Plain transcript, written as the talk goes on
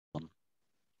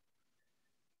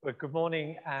Well, good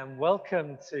morning and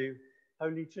welcome to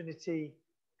Holy Trinity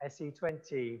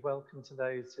SE20. Welcome to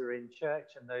those who are in church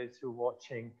and those who are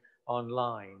watching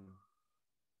online.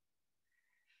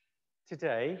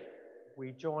 Today,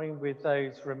 we join with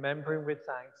those remembering with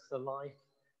thanks the life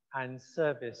and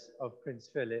service of Prince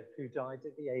Philip, who died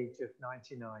at the age of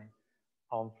 99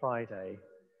 on Friday.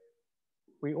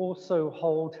 We also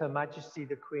hold Her Majesty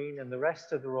the Queen and the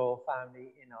rest of the royal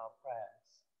family in our prayers.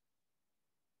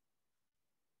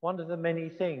 One of the many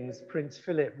things Prince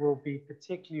Philip will be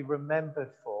particularly remembered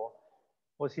for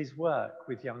was his work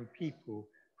with young people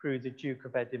through the Duke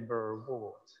of Edinburgh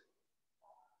Award.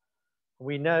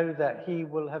 We know that he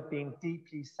will have been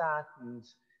deeply saddened,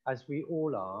 as we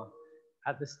all are,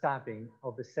 at the stabbing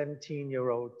of a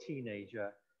 17-year-old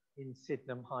teenager in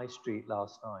Sydenham High Street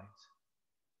last night.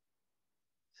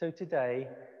 So today,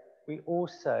 we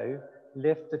also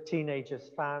lift the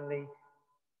teenager's family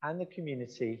and the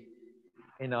community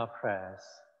in our prayers.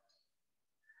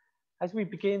 As we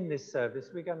begin this service,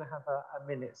 we're going to have a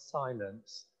minute's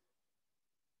silence,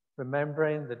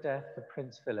 remembering the death of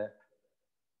Prince Philip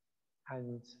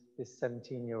and this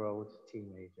 17-year-old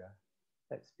teenager.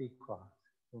 Let's be quiet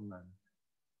for a moment.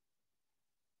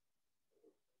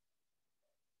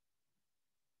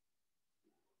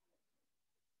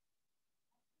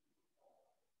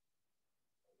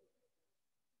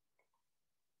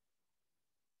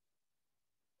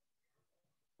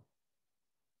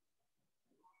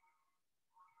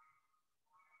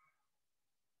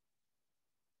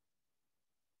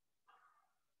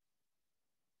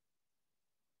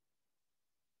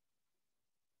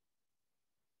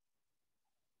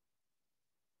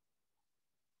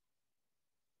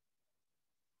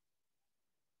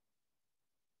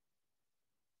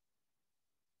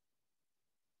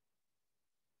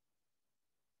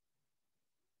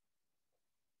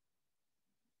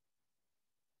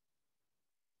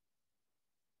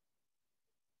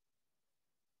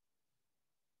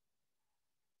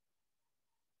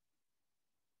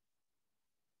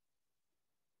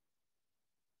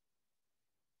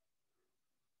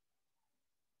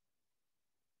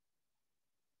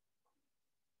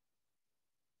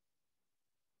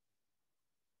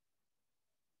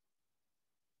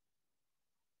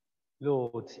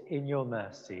 Lord, in your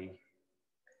mercy,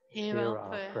 hear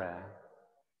our prayer.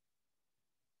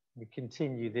 We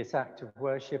continue this act of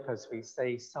worship as we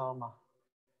say Psalm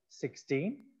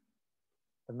 16.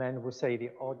 The men will say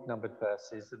the odd-numbered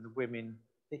verses and the women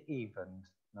the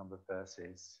even-numbered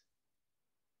verses.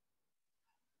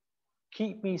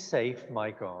 Keep me safe,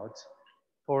 my God,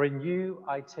 for in you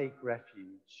I take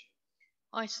refuge.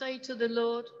 I say to the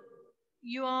Lord,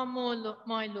 you are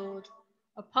my Lord.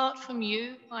 Apart from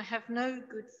you, I have no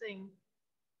good thing.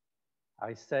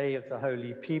 I say of the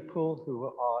holy people who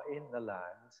are in the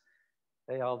land,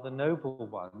 they are the noble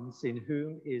ones in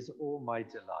whom is all my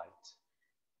delight.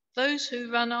 Those who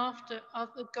run after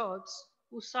other gods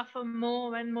will suffer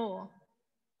more and more.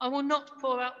 I will not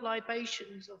pour out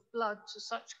libations of blood to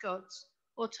such gods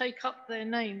or take up their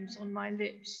names on my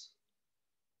lips.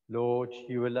 Lord,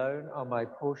 you alone are my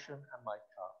portion and my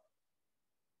cup.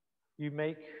 You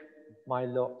make my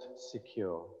lot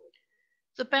secure.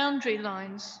 The boundary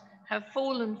lines have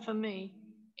fallen for me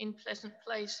in pleasant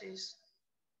places.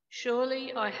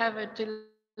 Surely I have a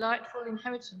delightful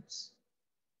inheritance.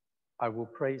 I will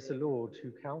praise the Lord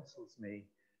who counsels me.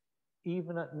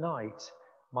 Even at night,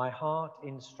 my heart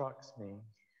instructs me.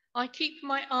 I keep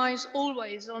my eyes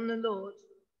always on the Lord.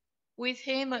 With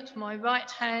him at my right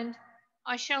hand,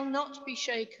 I shall not be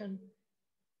shaken.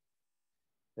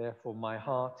 Therefore my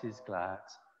heart is glad,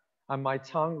 and my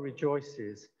tongue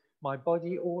rejoices. My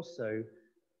body also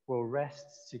will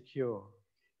rest secure.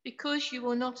 Because you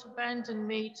will not abandon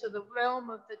me to the realm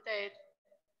of the dead,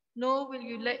 nor will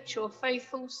you let your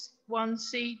faithful one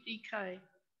see decay.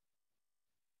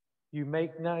 You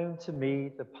make known to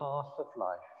me the path of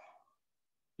life.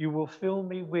 You will fill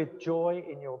me with joy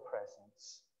in your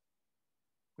presence,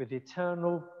 with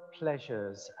eternal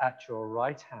pleasures at your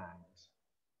right hand.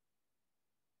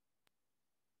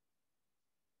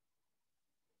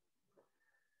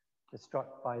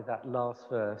 Struck by that last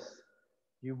verse,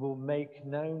 you will make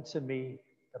known to me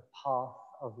the path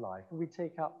of life. And we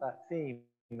take up that theme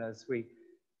as we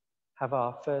have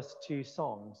our first two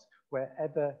songs,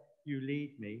 Wherever You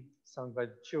Lead Me, sung by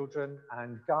the children,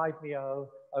 and Guide Me, O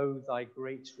Thy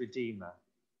Great Redeemer.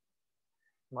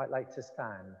 You might like to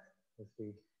stand as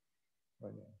we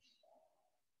run in.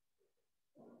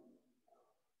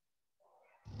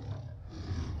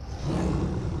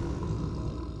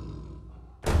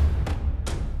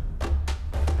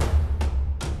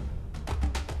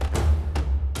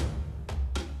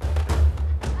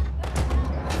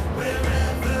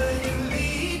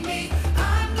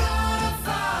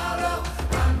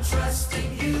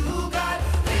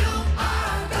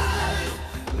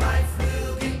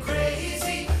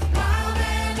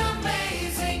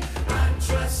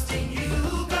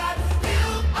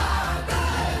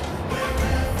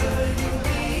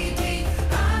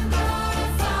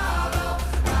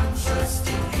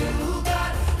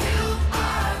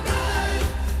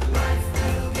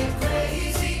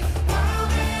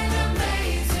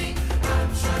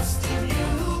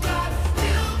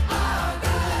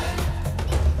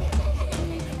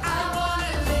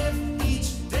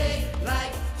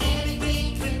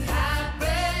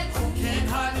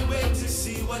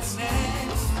 what's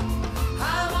next.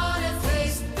 I wanna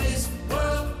face this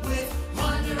world with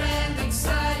wonder and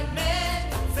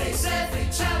excitement. Face every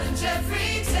challenge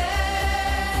every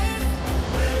day.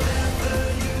 Wherever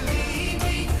you lead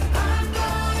me, I'm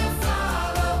gonna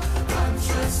follow. I'm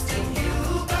trusting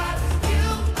you, God. You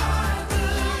are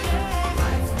good.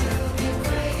 Life will be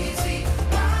crazy,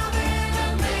 wild and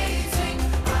amazing.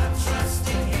 I'm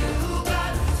trusting you,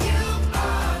 God. You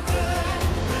are good.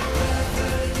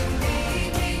 Wherever you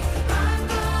lead me,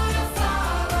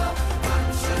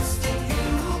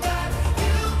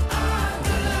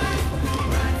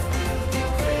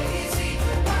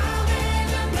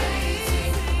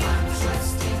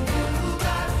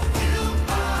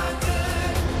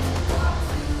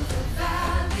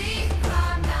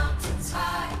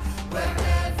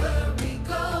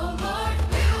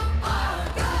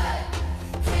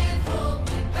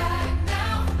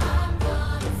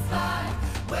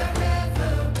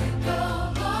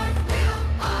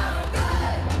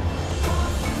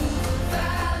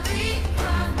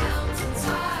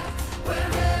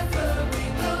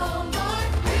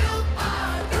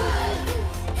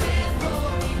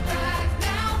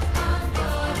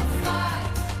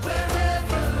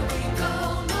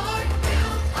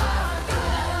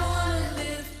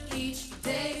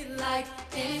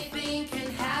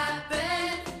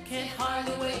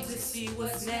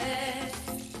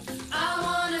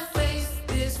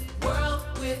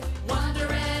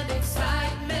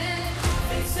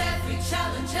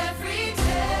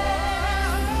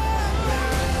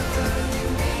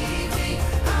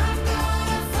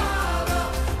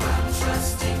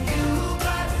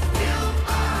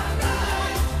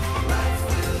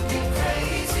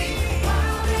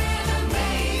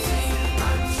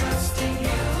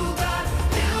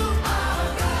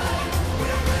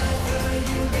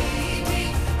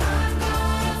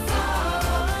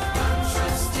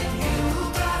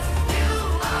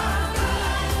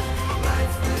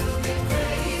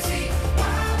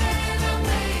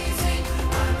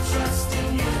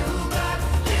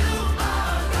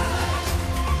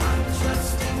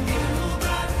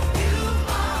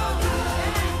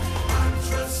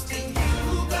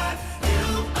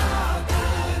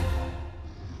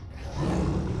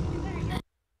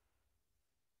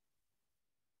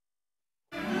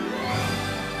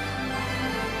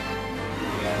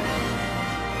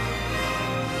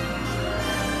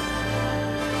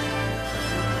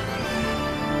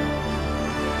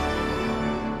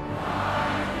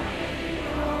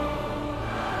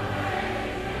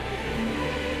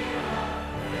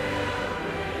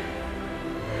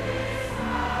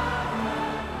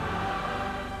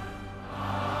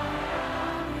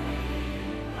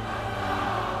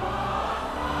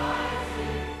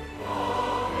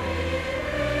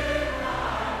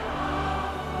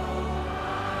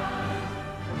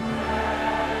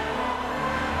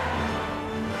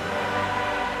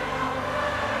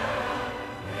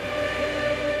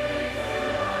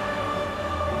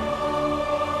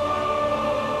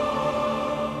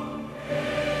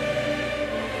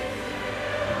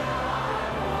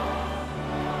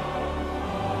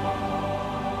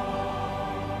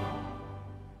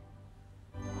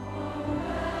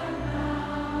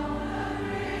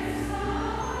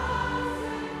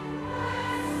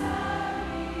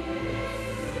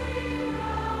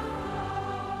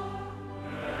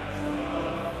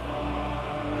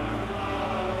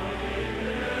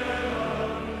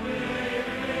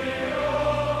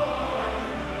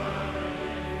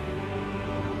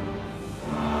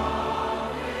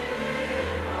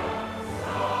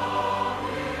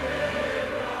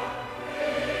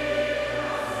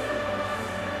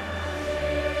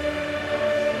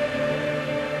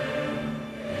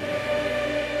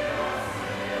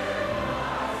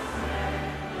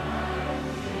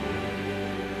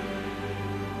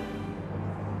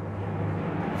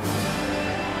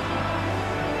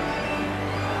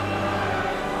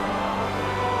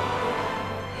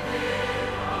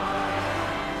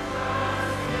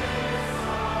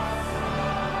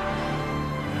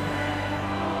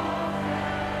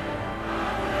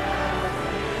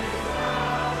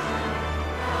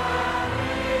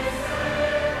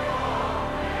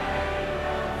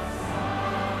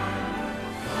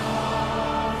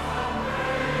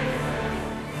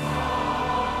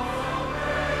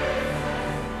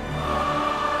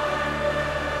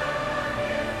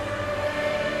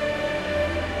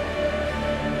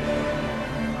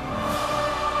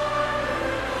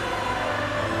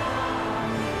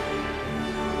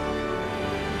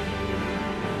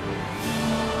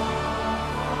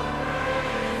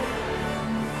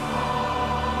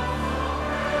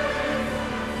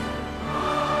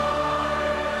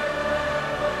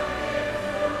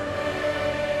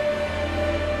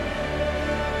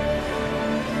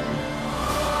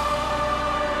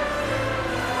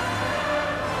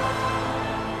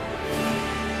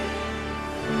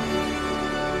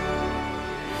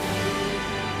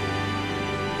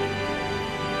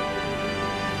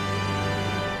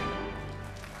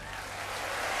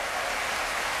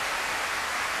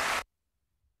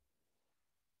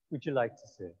 Would you like to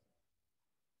sit?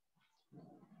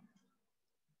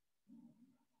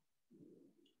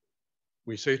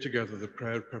 We say together the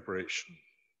prayer of preparation.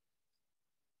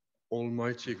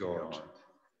 Almighty God,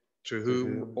 to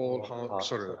whom all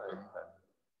hearts are open,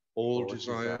 all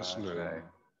desires known,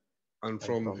 and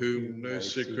from whom no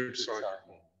secret sight,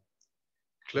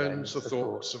 cleanse the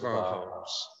thoughts of our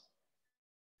hearts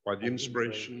by the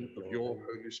inspiration of your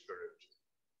Holy Spirit,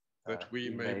 that we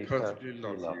may perfectly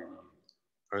love you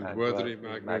and worthily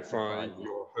magnify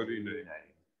your holy name.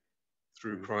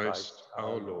 Through Christ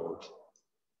our Lord.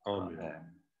 Amen.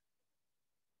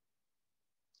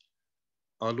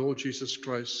 Our Lord Jesus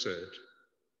Christ said,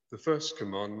 the first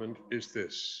commandment is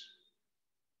this: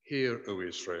 Hear, O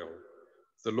Israel,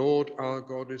 the Lord our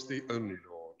God is the only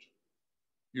Lord.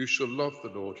 You shall love the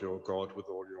Lord your God with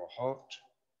all your heart,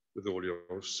 with all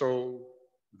your soul,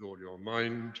 with all your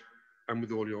mind, and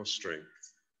with all your strength.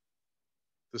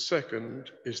 The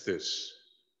second is this: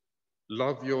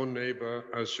 love your neighbor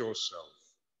as yourself.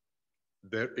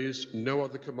 There is no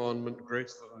other commandment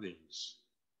greater than these.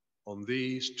 On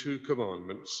these two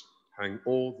commandments hang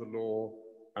all the law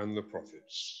and the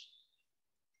prophets.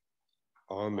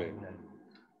 Amen.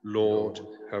 Lord,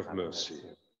 have mercy.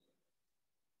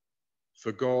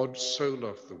 For God so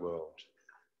loved the world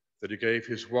that he gave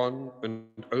his one and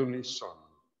only Son,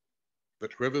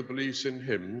 that whoever believes in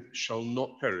him shall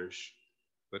not perish,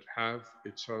 but have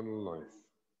eternal life.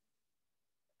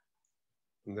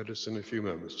 And let us in a few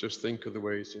moments just think of the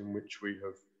ways in which we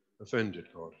have offended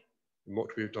God, in what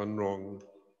we've done wrong,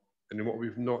 and in what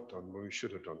we've not done when we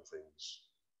should have done things.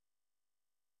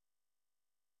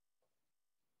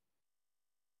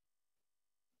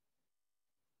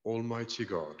 Almighty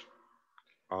God,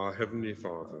 our Heavenly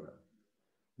Father,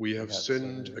 we have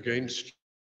sinned against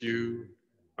you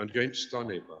and against our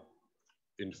neighbor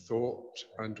in thought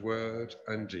and word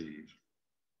and deed,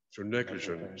 through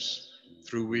negligence,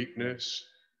 through weakness,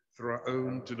 through our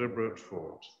own deliberate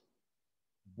fault.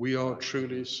 We are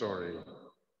truly sorry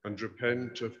and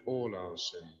repent of all our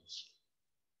sins.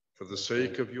 For the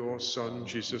sake of your Son,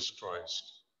 Jesus Christ,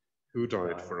 who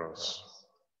died for us,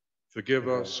 forgive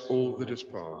us all that is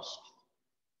past,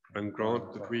 and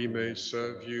grant that we may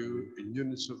serve you in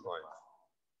newness of life,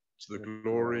 to the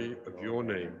glory of your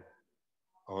name.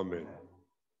 Amen.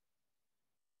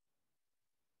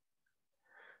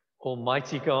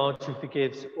 Almighty God, who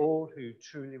forgives all who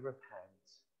truly repent,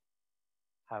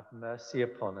 have mercy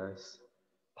upon us.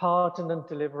 Pardon and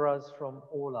deliver us from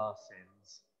all our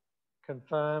sins.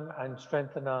 Confirm and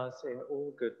strengthen us in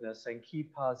all goodness and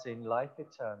keep us in life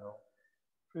eternal.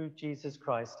 Through Jesus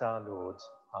Christ our Lord.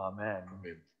 Amen.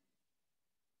 Amen.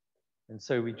 And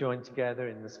so we join together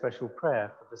in the special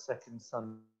prayer for the second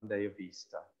Sunday of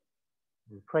Easter.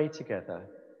 We pray together,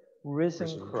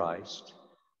 Risen Christ,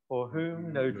 for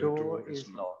whom no door is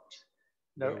locked,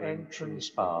 no entrance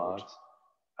barred.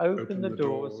 Open the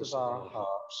doors of our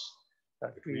hearts,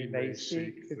 that we may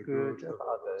seek the good of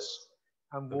others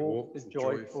and walk the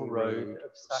joyful road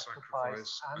of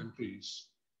sacrifice and peace,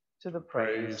 to the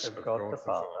praise of God the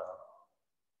Father.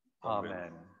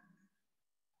 Amen.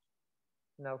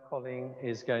 Now Colin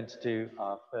is going to do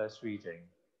our first reading.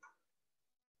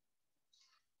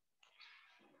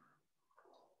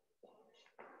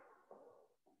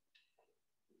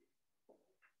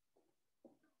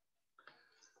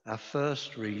 Our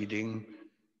first reading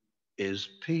is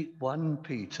 1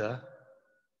 Peter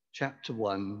chapter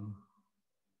 1,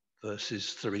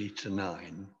 verses 3 to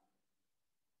 9.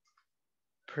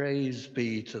 Praise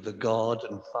be to the God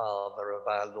and Father of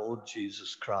our Lord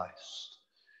Jesus Christ.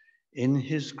 In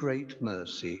his great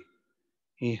mercy,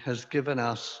 he has given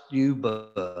us new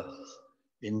birth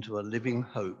into a living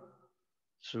hope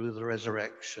through the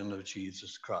resurrection of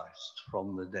Jesus Christ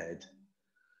from the dead,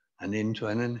 and into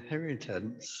an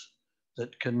inheritance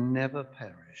that can never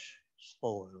perish,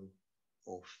 spoil,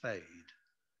 or fade.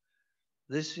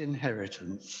 This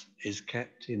inheritance is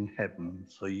kept in heaven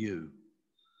for you,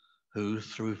 who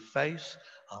through faith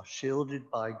are shielded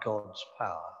by God's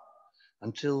power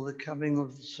until the coming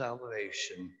of the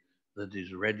salvation that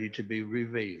is ready to be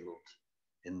revealed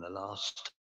in the last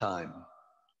time.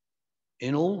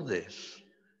 In all this,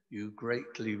 you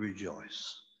greatly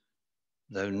rejoice,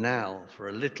 though now for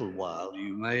a little while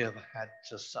you may have had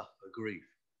to suffer grief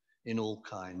in all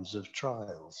kinds of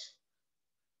trials.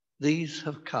 These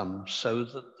have come so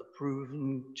that the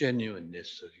proven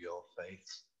genuineness of your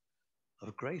faith,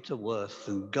 of greater worth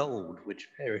than gold which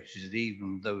perishes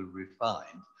even though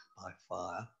refined by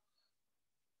fire,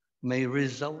 may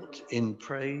result in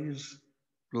praise,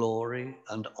 glory,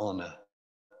 and honor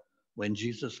when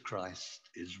Jesus Christ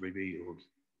is revealed.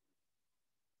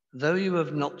 Though you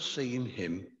have not seen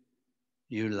him,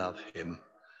 you love him.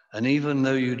 And even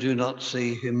though you do not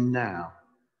see him now,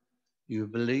 you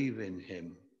believe in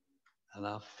him and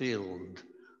are filled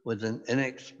with an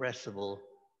inexpressible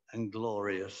and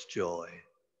glorious joy.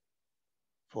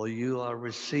 For you are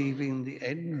receiving the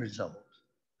end result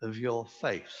of your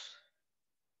faith,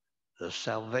 the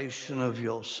salvation of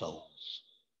your souls.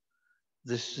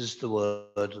 This is the word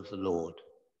of the Lord.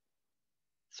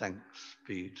 Thanks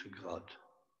be to God.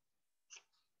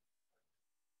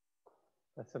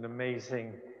 That's an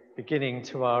amazing beginning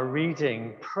to our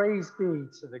reading. Praise be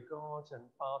to the God and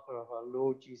Father of our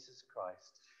Lord Jesus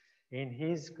Christ. In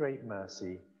his great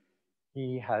mercy,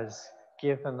 he has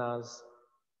given us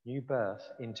new birth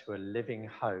into a living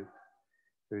hope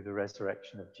through the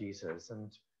resurrection of Jesus.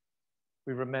 And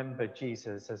we remember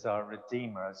Jesus as our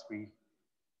Redeemer as we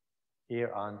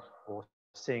hear or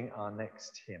sing our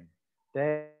next hymn.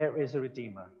 There is a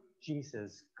Redeemer,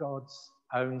 Jesus, God's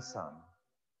own Son.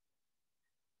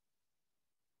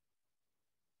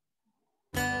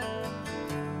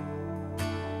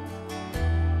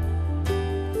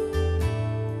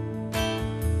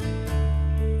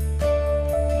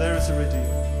 There is a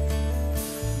Redeemer.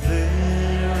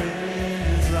 There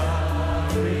is a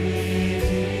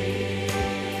Redeemer,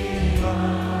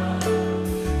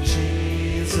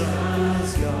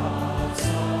 Jesus, God's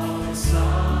own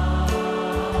Son,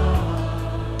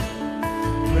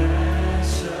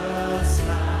 precious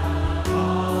Lamb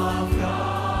of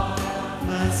God,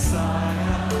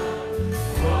 Messiah.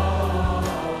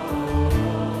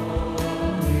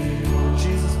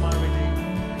 Jesus, my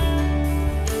Redeemer.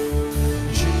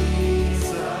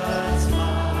 Jesus,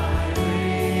 my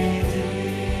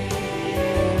Redeemer,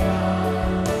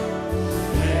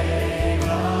 name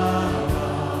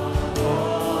above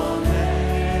all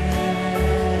names,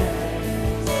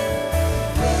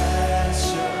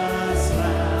 precious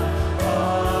Lamb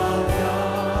of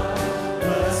God,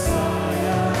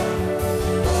 Messiah,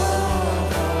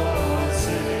 all for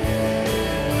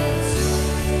sinners.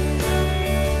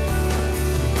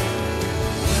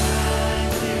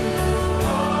 Thank you,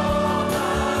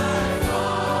 Almighty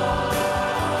Father,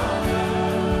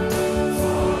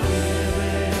 for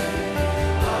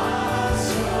giving us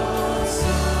your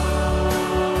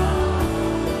Son,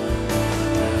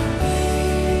 and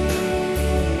leading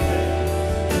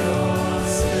your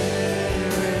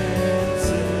Spirit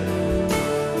till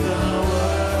the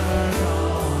work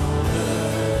on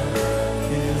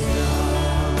earth is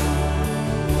done.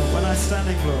 When I stand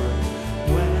in glory,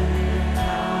 when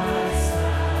I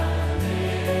stand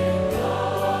in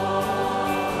glory,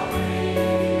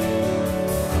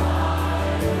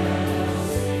 I will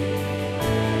see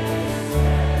His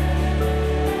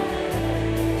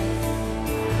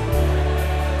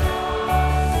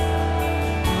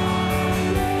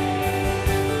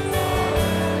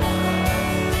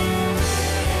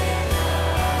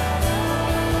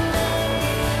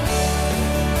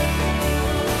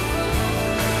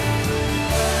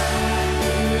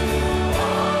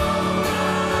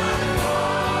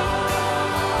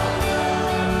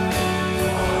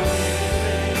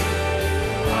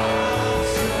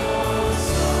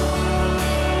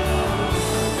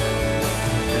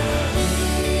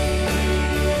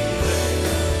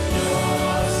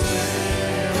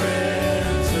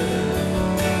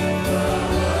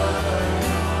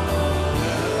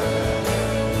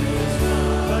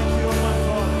Thank you, my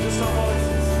Father. Just our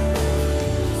voices.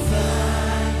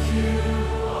 Thank you,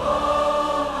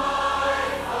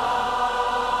 Almighty Father,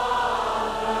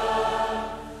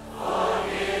 for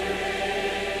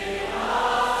giving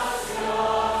us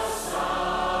your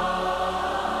Son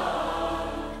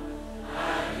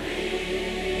and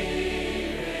leading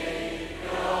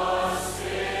your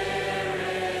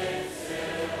Spirit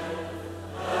till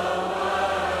the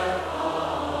work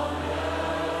on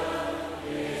earth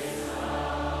is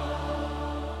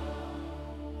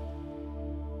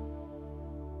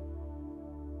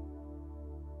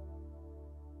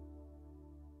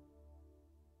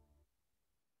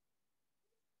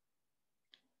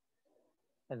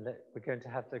And we're going to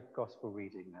have the gospel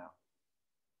reading now.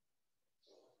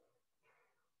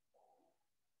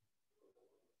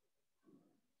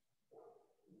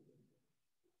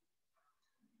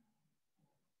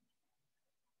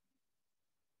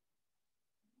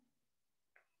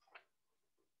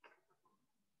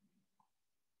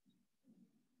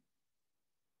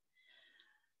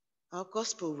 Our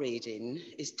gospel reading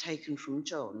is taken from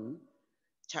John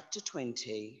chapter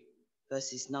 20,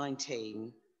 verses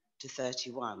 19 to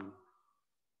 31.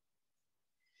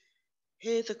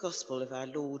 Hear the gospel of our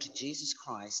Lord Jesus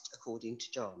Christ according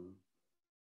to John.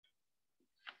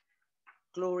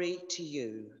 Glory to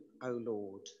you, O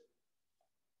Lord.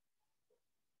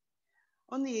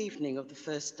 On the evening of the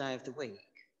first day of the week,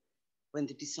 when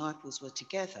the disciples were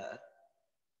together,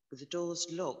 with the doors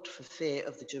locked for fear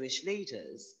of the Jewish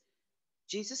leaders,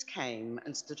 Jesus came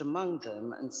and stood among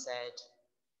them and said,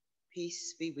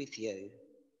 "Peace be with you."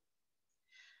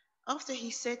 After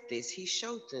he said this, he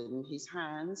showed them his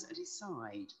hands and his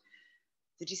side.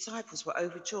 The disciples were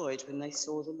overjoyed when they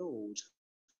saw the Lord.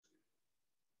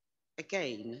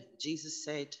 Again, Jesus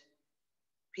said,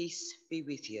 "Peace be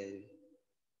with you.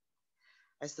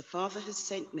 As the Father has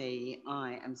sent me,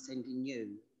 I am sending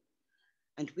you."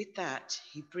 And with that,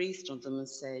 he breathed on them and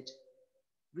said,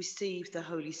 "Receive the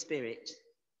Holy Spirit.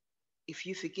 If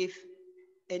you forgive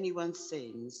anyone's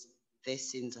sins, their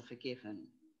sins are forgiven.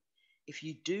 If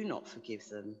you do not forgive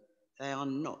them, they are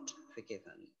not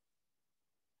forgiven."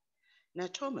 Now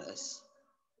Thomas,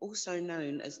 also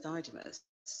known as Didymus,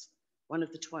 one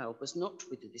of the 12, was not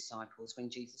with the disciples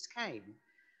when Jesus came.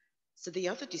 So the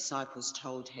other disciples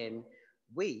told him,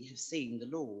 "We have seen the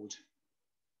Lord."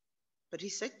 But he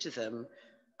said to them,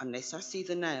 "Unless I see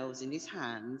the nails in his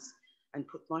hands and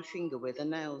put my finger where the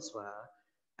nails were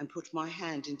and put my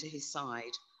hand into his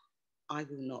side, I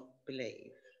will not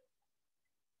believe."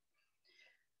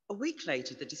 A week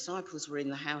later, the disciples were in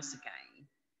the house again,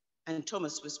 and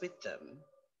Thomas was with them.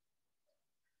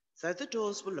 Though the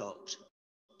doors were locked,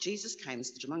 Jesus came and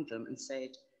stood among them and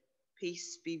said,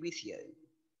 "Peace be with you."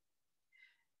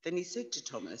 Then he said to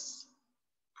Thomas,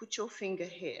 "Put your finger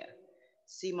here,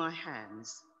 see my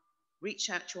hands. Reach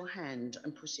out your hand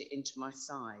and put it into my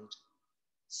side.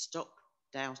 Stop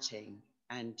doubting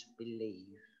and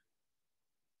believe."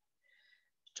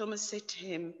 Thomas said to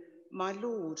him, "My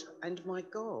Lord and my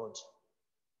God."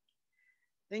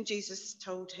 Then Jesus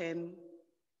told him,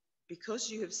 "Because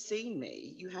you have seen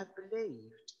me, you have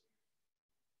believed.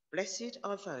 Blessed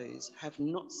are those who have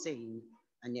not seen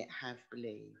and yet have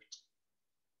believed."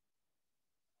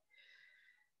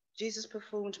 Jesus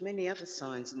performed many other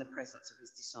signs in the presence of his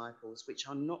disciples, which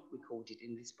are not recorded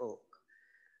in this book,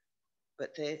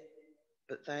 but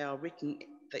they are written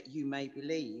that you may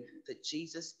believe that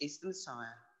Jesus is the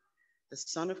Messiah, the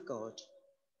Son of God,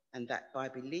 and that by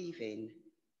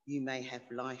believing you may have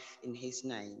life in his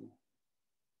name.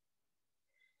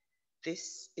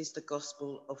 This is the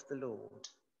gospel of the Lord.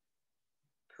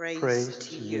 Praise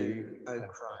to you, O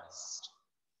Christ.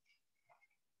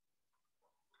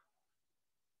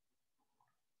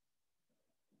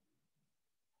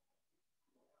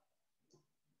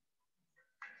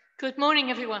 Good morning,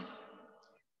 everyone.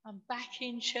 I'm back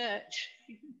in church.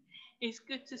 It's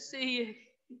good to see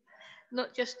you,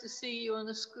 not just to see you on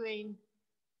the screen.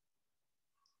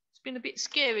 It's been a bit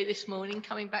scary this morning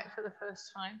coming back for the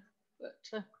first time, but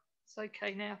it's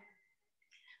okay now.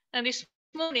 Now this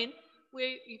morning,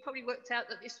 you probably worked out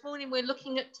that this morning we're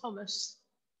looking at Thomas.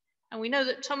 And we know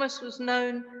that Thomas was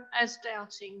known as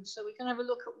doubting, so we're going to have a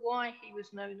look at why he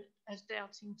was known as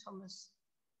doubting Thomas.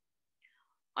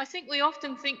 I think we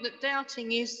often think that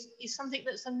doubting is something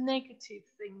that's a negative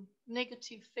thing,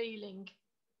 negative feeling.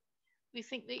 We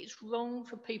think that it's wrong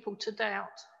for people to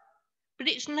doubt. But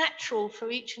it's natural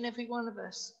for each and every one of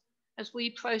us as we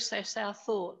process our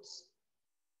thoughts.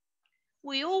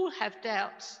 We all have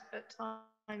doubts at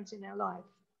times in our life.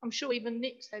 I'm sure even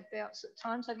Nick's had doubts at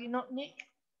times. Have you not, Nick?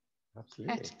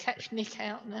 Absolutely. Had to catch Nick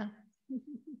out now.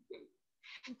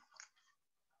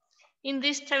 In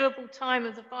this terrible time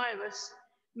of the virus,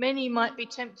 many might be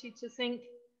tempted to think,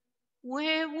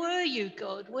 where were you,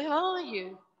 God? Where are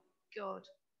you, God?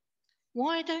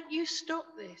 Why don't you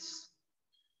stop this?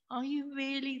 Are you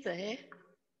really there?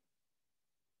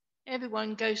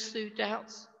 Everyone goes through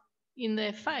doubts in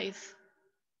their faith.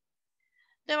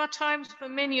 There are times for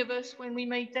many of us when we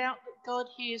may doubt that God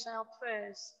hears our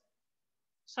prayers.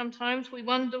 Sometimes we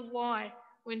wonder why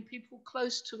when people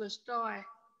close to us die,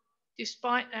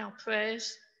 despite our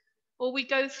prayers, or we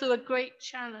go through a great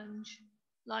challenge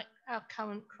like our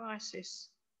current crisis.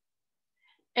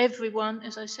 Everyone,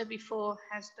 as I said before,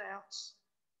 has doubts.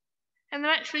 And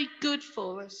they're actually good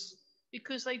for us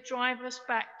because they drive us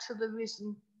back to the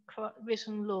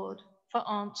risen Lord for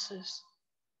answers.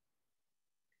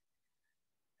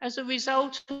 As a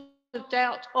result of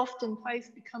doubt, often faith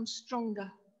becomes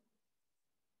stronger.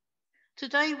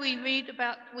 Today we read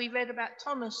about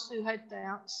Thomas who had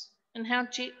doubts and how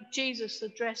Jesus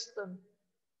addressed them.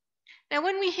 Now,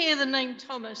 when we hear the name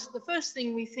Thomas, the first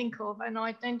thing we think of and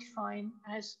identify him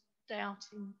as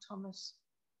doubting Thomas.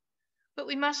 But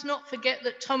we must not forget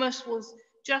that Thomas was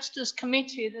just as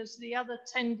committed as the other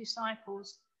 10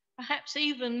 disciples, perhaps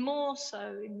even more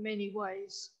so in many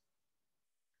ways.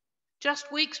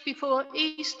 Just weeks before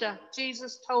Easter,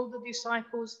 Jesus told the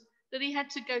disciples that he had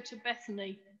to go to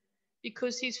Bethany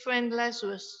because his friend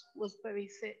Lazarus was very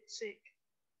sick.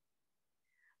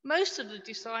 Most of the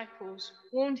disciples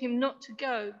warned him not to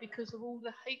go because of all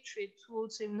the hatred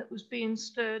towards him that was being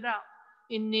stirred up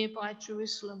in nearby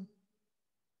Jerusalem.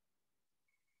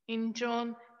 In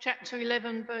John chapter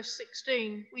 11, verse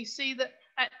 16, we see that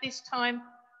at this time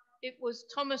it was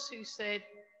Thomas who said,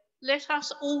 "Let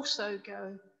us also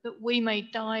go, that we may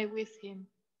die with him."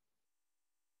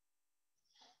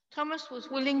 Thomas was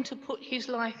willing to put his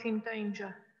life in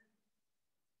danger.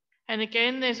 And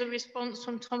again, there's a response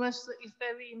from Thomas that is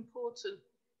very important.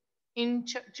 In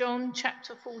John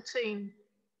chapter 14,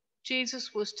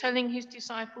 Jesus was telling his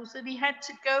disciples that he had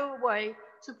to go away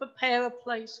to prepare a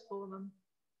place for them.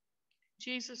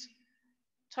 Jesus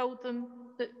told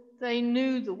them that they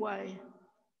knew the way.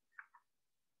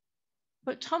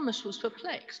 But Thomas was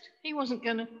perplexed. He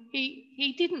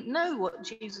didn't know what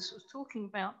Jesus was talking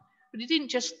about. But he didn't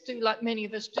just do like many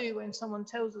of us do when someone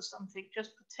tells us something,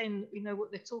 just pretend that we know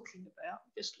what they're talking about.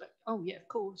 Just like, oh yeah, of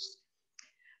course.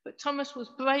 But Thomas was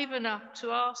brave enough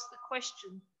to ask the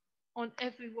question on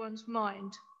everyone's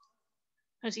mind.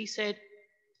 As he said,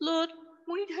 "Lord,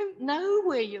 we don't know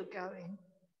where you're going.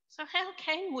 So how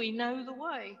can we know the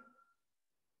way?"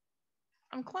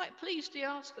 I'm quite pleased he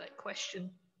asked that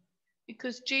question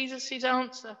because Jesus'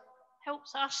 answer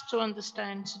helps us to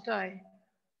understand today.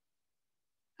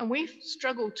 And we've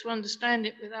struggled to understand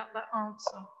it without that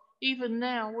answer. Even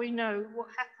now, we know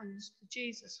what happens to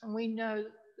Jesus and we know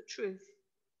the truth.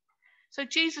 So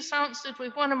Jesus answered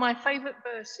with one of my favourite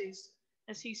verses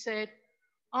as he said,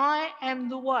 "I am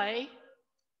the way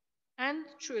and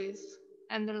the truth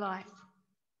and the life.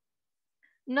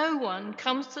 No one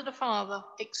comes to the Father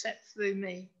except through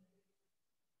me."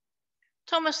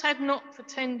 Thomas had not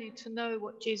pretended to know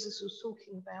what Jesus was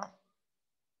talking about.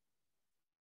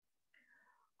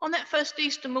 On that first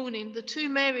Easter morning, the two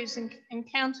Marys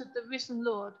encountered the risen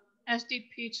Lord, as did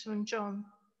Peter and John.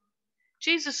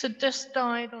 Jesus had just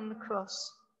died on the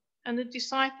cross, and the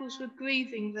disciples were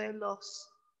grieving their loss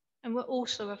and were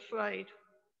also afraid.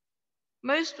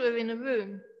 Most were in a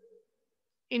room.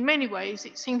 In many ways,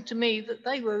 it seemed to me that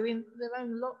they were in their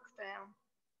own lockdown,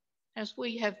 as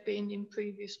we have been in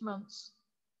previous months.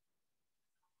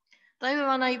 They were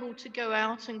unable to go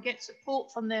out and get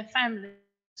support from their families,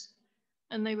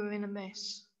 and they were in a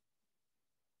mess.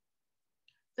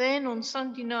 Then on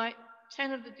Sunday night,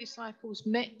 10 of the disciples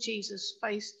met Jesus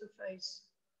face to face.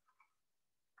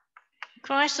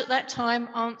 Christ at that time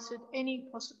answered any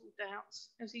possible doubts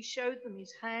as he showed them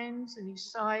his hands and his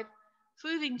side,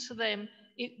 proving to them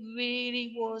it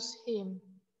really was him.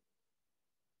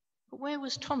 But where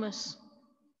was Thomas?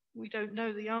 We don't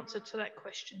know the answer to that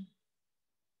question.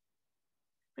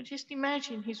 But just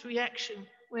imagine his reaction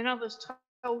when others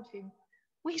told him,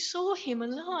 "We saw him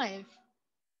alive."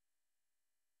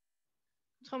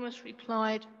 Thomas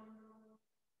replied,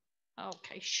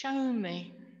 "Okay, show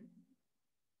me."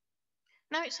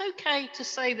 Now, it's okay to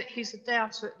say that he's a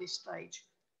doubter at this stage,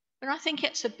 but I think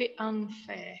it's a bit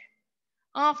unfair.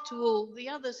 After all, the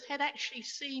others had actually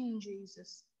seen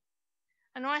Jesus,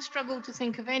 and I struggle to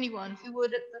think of anyone who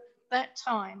would at that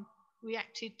time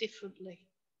reacted differently.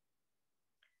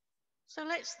 So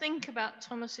let's think about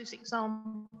Thomas's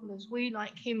example as we,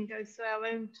 like him, go through our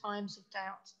own times of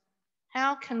doubt.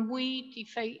 How can we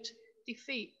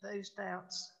defeat those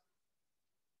doubts?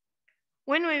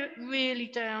 When we're really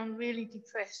down, really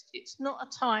depressed, it's not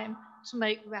a time to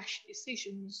make rash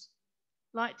decisions,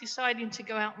 like deciding to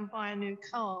go out and buy a new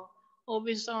car or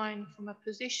resign from a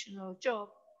position or a job.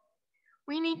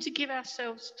 We need to give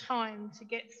ourselves time to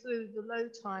get through the low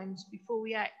times before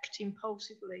we act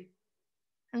impulsively.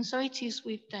 And so it is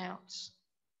with doubts.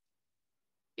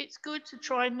 It's good to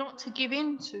try not to give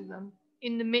in to them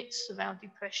in the midst of our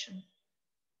depression.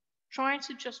 Try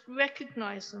to just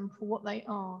recognize them for what they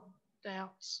are,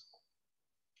 doubts.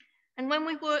 And when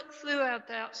we work through our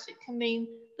doubts, it can mean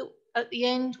that at the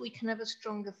end we can have a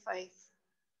stronger faith.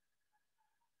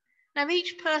 Now,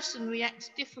 each person reacts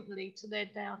differently to their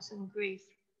doubt and grief.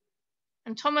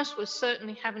 And Thomas was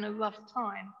certainly having a rough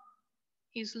time.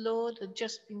 His Lord had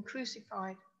just been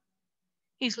crucified.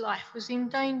 His life was in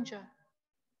danger,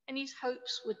 and his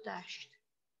hopes were dashed.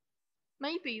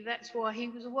 Maybe that's why he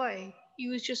was away. He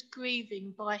was just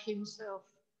grieving by himself.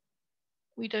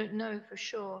 We don't know for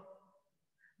sure.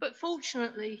 But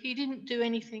fortunately, he didn't do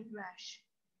anything rash.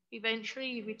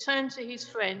 Eventually, he returned to his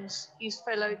friends, his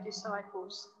fellow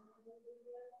disciples.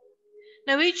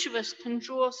 Now, each of us can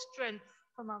draw strength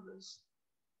from others,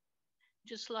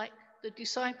 just like the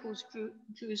disciples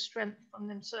drew strength from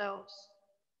themselves.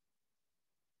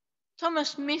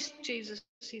 Thomas missed Jesus'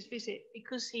 visit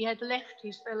because he had left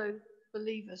his fellow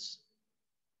believers.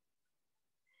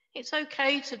 It's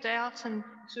okay to doubt and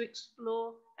to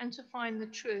explore and to find the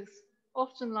truth.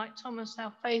 Often, like Thomas,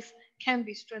 our faith can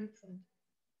be strengthened.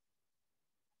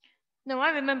 Now,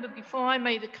 I remember before I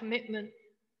made a commitment,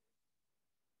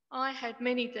 I had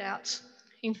many doubts.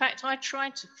 In fact, I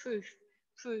tried to prove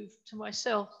to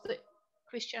myself that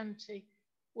Christianity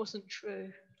wasn't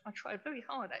true. I tried very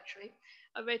hard, actually.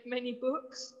 I read many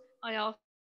books. I asked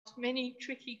many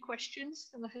tricky questions,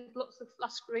 and I had lots of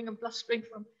flustering and blustering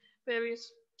from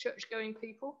various church-going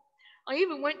people. I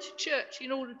even went to church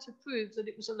in order to prove that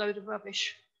it was a load of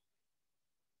rubbish.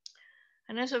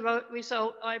 And as a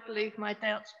result, I believe my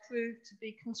doubts proved to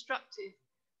be constructive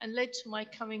and led to my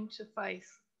coming to faith.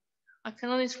 I can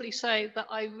honestly say that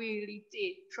I really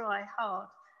did try hard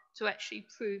to actually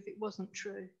prove it wasn't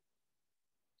true.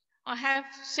 I have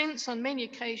since on many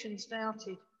occasions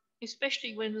doubted,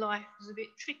 especially when life was a bit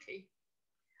tricky.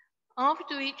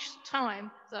 After each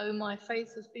time, though, my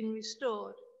faith has been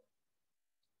restored.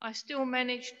 I still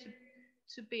manage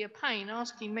to be a pain,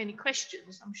 asking many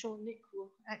questions. I'm sure Nick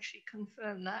will actually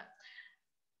confirm that.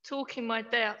 Talking my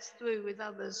doubts through with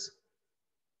others.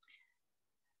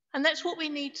 And that's what we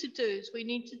need to do, is we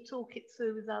need to talk it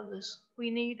through with others.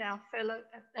 We need our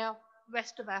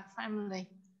rest of our family,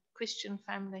 Christian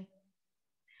family.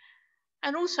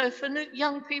 And also for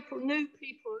young people, new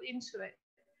people into it,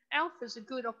 Alpha is a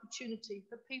good opportunity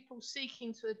for people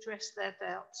seeking to address their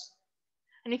doubts.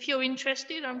 And if you're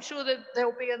interested, I'm sure that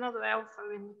there'll be another Alpha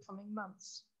in the coming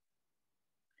months.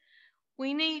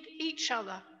 We need each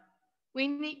other.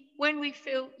 When we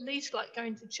feel least like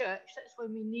going to church, that's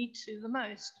when we need to the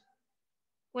most.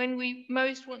 When we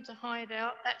most want to hide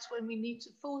out, that's when we need to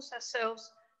force ourselves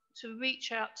to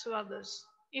reach out to others.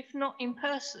 If not in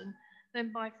person,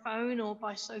 then by phone or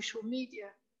by social media.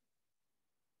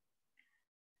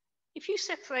 If you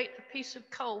separate a piece of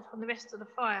coal from the rest of the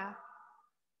fire,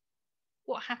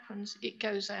 what happens? It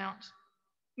goes out.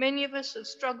 Many of us have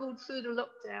struggled through the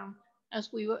lockdown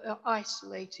as we were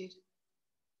isolated.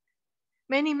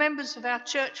 Many members of our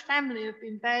church family have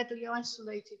been badly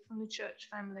isolated from the church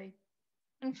family,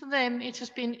 and for them it has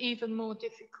been even more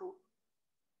difficult.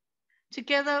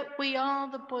 Together we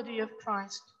are the body of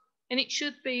Christ, and it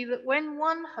should be that when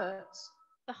one hurts,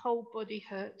 the whole body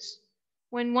hurts.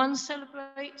 When one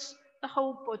celebrates, the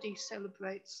whole body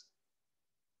celebrates.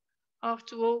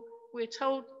 After all, we're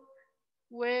told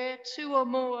where two or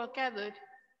more are gathered,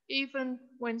 even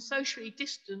when socially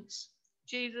distanced,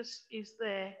 Jesus is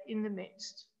there in the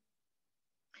midst.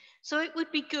 So it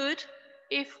would be good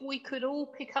if we could all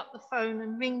pick up the phone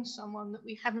and ring someone that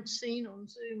we haven't seen on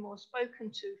Zoom or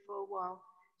spoken to for a while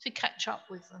to catch up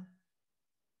with them.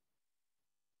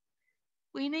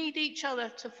 We need each other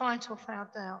to fight off our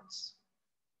doubts.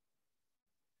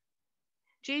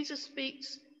 Jesus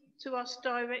speaks to us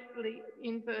directly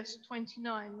in verse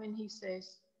 29 when he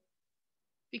says,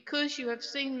 "Because you have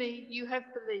seen me, you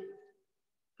have believed.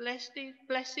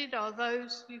 Blessed are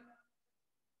those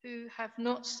who have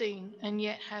not seen and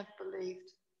yet have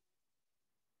believed."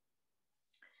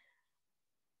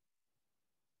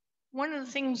 One of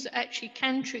the things that actually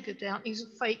can trigger doubt is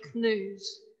fake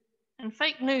news. And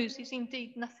fake news is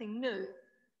indeed nothing new.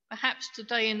 Perhaps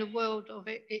today in the world of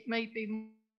it, it may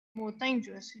be more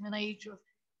dangerous in an age of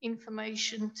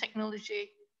information,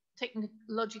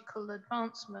 technological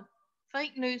advancement.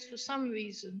 Fake news, for some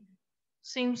reason,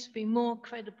 seems to be more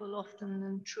credible often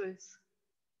than truth.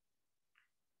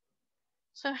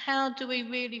 So how do we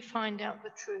really find out the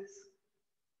truth?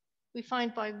 We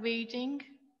find by reading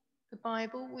the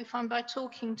Bible, we find by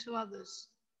talking to others.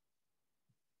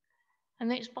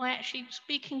 And it's by actually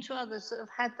speaking to others that have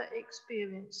had that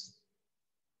experience.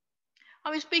 I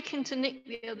was speaking to Nick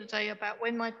the other day about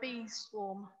when my bees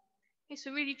swarm. It's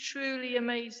a really truly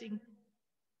amazing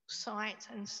sight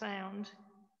and sound.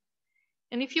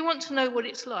 And if you want to know what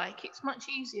it's like, it's much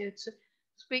easier to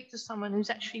speak to someone who's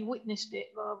actually witnessed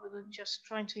it rather than just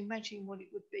trying to imagine what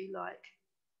it would be like.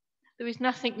 There is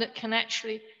nothing that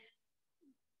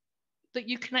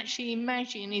you can actually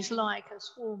imagine is like a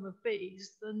swarm of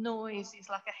bees. The noise is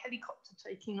like a helicopter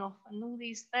taking off and all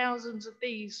these thousands of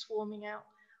bees swarming out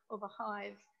of a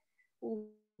hive, all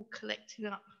collecting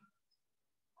up.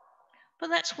 But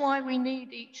that's why we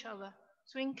need each other,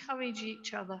 to encourage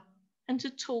each other and to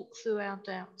talk through our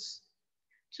doubts,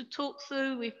 to talk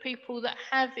through with people that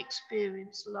have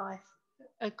experienced life,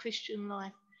 a Christian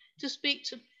life, to speak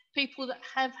to people that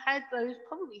have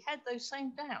probably had those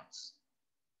same doubts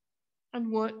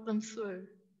and work them through.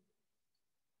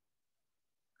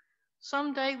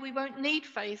 Someday we won't need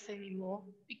faith anymore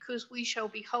because we shall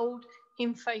behold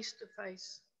him face to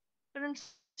face. But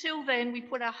until then, we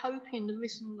put our hope in the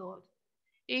risen Lord.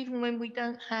 even when we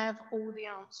don't have all the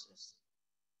answers.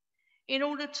 In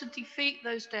order to defeat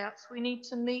those doubts, we need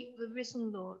to meet the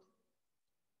risen Lord.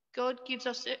 God gives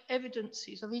us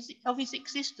evidences of his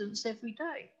existence every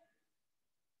day.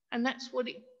 And that's what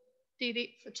it did it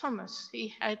for Thomas.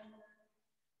 He had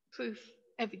proof,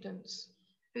 evidence,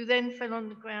 who then fell on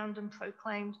the ground and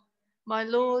proclaimed, "My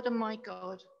Lord and my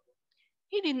God."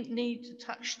 He didn't need to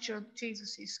touch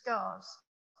Jesus' scars.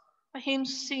 For him,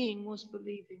 seeing was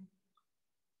believing,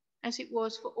 as it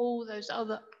was for all those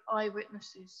other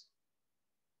eyewitnesses.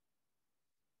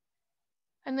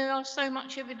 And there are so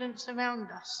much evidence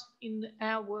around us in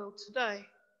our world today.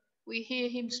 We hear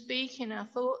him speak in our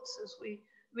thoughts as we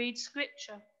read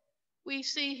scripture. We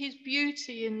see his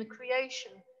beauty in the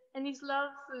creation and his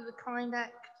love through the kind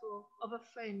act of a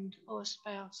friend or a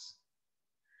spouse.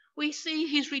 We see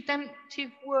his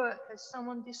redemptive work as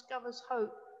someone discovers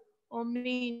hope or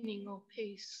meaning or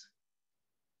peace.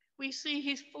 We see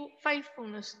his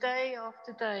faithfulness day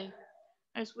after day,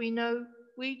 as we know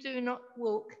we do not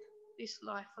walk this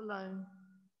life alone.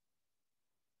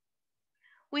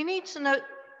 We need to note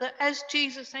that as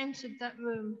Jesus entered that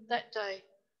room that day,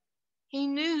 he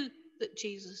knew that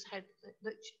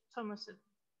Thomas had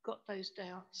got those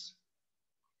doubts.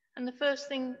 And the first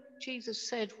thing Jesus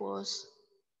said was,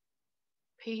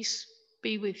 "Peace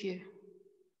be with you."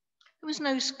 There was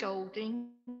no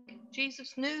scolding.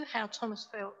 Jesus knew how Thomas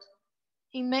felt.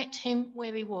 He met him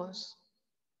where he was.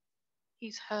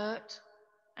 His hurt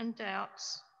and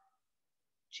doubts.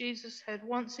 Jesus had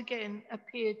once again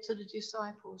appeared to the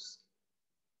disciples.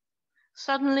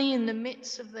 Suddenly, in the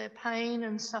midst of their pain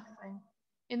and suffering,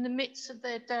 in the midst of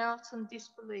their doubt and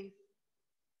disbelief,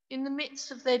 in the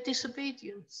midst of their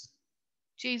disobedience,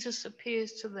 Jesus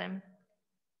appears to them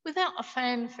without a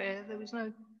fanfare. There was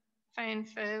no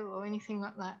fanfare or anything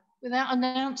like that, without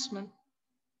announcement,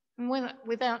 and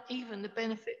without even the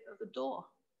benefit of a door.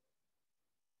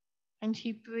 And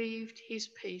he breathed his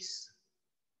peace.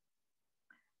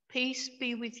 Peace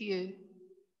be with you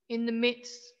in the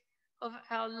midst of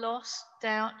our loss,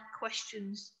 doubt,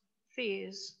 questions,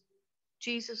 fears.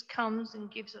 Jesus comes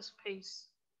and gives us peace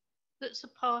that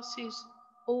surpasses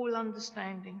all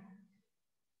understanding.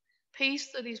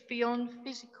 Peace that is beyond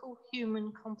physical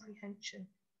human comprehension.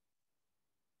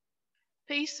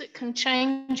 Peace that can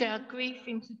change our grief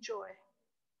into joy.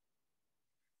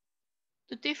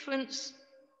 The difference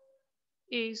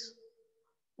is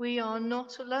we are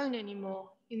not alone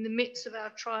anymore in the midst of our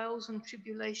trials and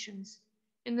tribulations,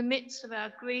 in the midst of our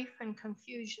grief and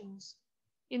confusions,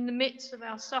 in the midst of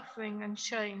our suffering and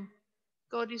shame.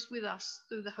 God is with us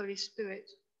through the Holy Spirit.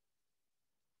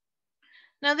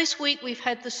 Now, this week we've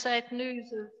had the sad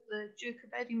news of the Duke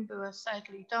of Edinburgh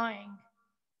sadly dying.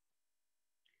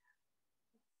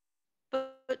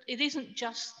 But it isn't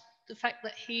just the fact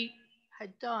that he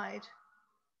had died.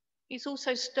 It's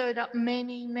also stirred up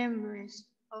many memories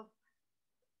of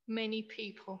many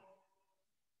people,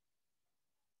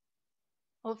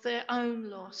 of their own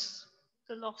loss,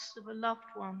 the loss of a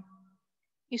loved one,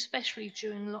 especially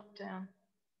during lockdown.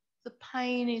 The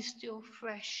pain is still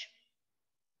fresh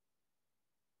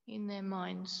in their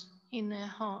minds, in their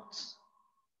hearts.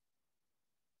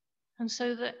 And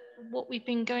so that what we've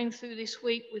been going through this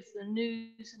week with the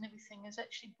news and everything has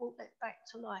actually brought that back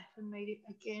to life and made it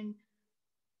again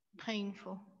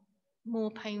painful,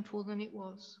 more painful than it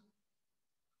was.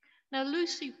 Now,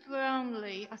 Lucy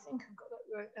Brownlee, I think I've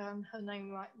got her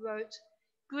name right, wrote,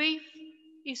 "Grief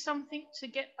is something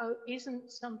to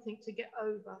isn't something to get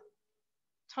over.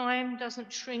 Time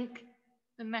doesn't shrink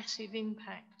the massive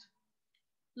impact.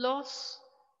 Loss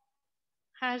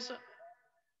has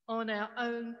on our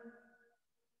own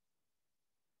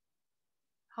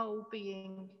whole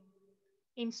being.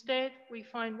 Instead, we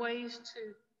find ways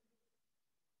to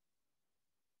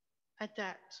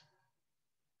adapt.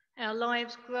 Our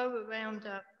lives grow around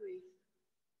our grief.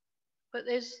 But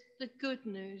there's the good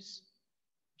news.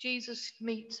 Jesus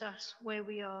meets us where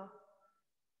we are,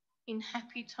 in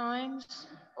happy times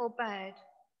or bad,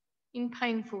 in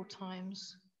painful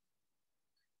times.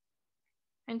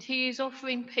 And he is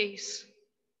offering peace,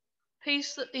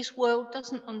 peace that this world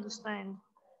doesn't understand,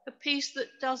 a peace that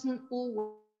doesn't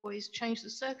always change the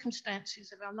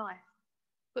circumstances of our life,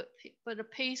 but a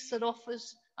peace that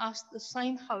offers us the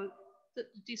same hope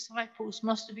that the disciples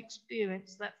must have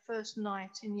experienced that first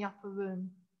night in the upper room.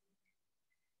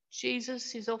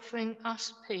 Jesus is offering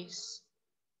us peace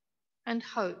and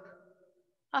hope,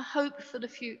 a hope for the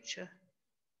future.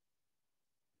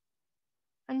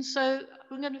 And so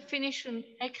we're going to finish and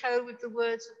echo with the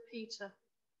words of Peter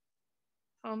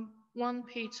from 1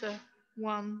 Peter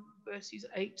 1, verses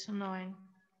 8 to 9.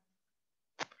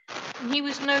 And he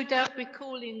was no doubt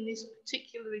recalling this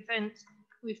particular event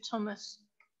with Thomas,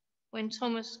 when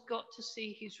Thomas got to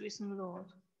see his risen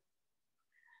Lord.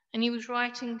 And he was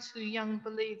writing to young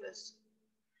believers.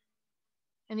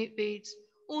 And it reads,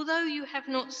 "Although you have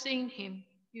not seen him,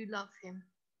 you love him.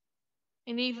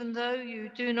 And even though you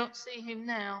do not see him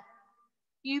now,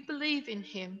 you believe in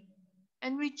him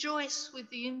and rejoice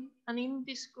with an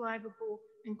indescribable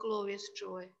and glorious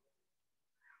joy.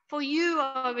 For you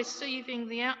are receiving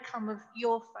the outcome of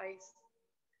your faith,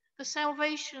 the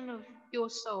salvation of your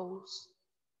souls."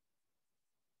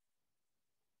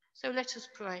 So let us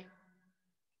pray.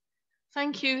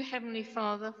 Thank you, Heavenly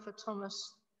Father, for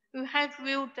Thomas, who had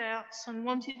real doubts and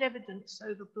wanted evidence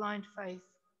over blind faith.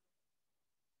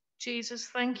 Jesus,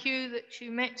 thank you that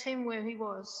you met him where he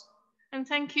was, and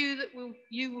thank you that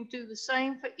you will do the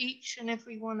same for each and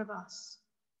every one of us.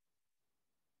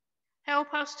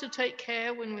 Help us to take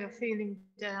care when we are feeling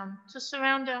down, to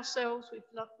surround ourselves with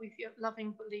your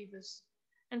loving believers,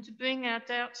 and to bring our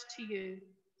doubts to you,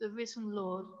 the risen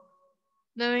Lord,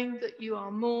 knowing that you are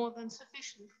more than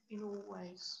sufficient in all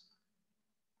ways.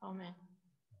 Amen.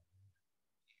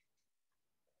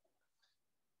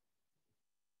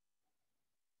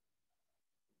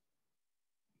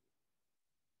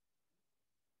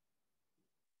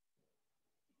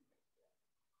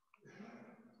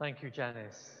 Thank you,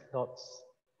 Janice. Lots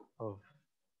of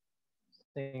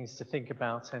things to think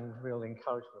about and real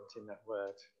encouragement in that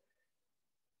word.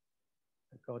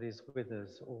 That God is with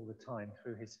us all the time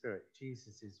through his Spirit.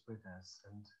 Jesus is with us.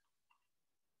 And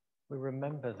we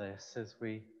remember this as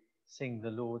we sing,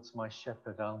 "The Lord's my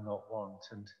shepherd, I'll not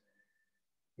want." And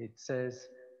it says,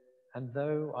 "And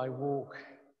though I walk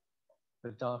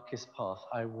the darkest path,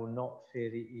 I will not fear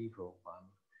the evil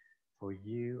one, for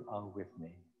you are with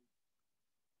me.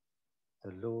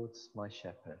 The Lord's my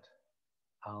shepherd,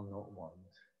 I'll not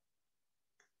want."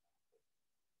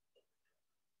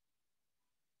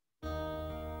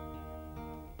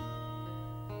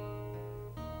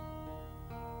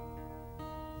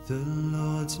 The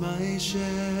Lord's my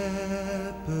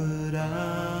shepherd,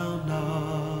 I'll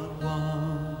not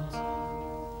want.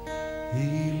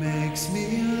 He makes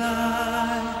me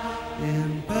lie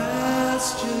in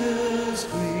pastures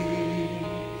green.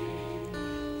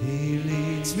 He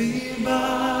leads me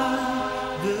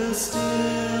by the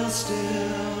still,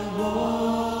 still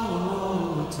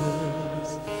waters.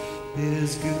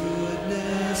 His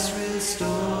goodness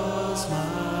restores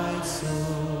my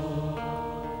soul.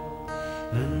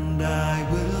 And I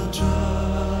will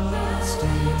trust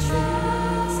in you.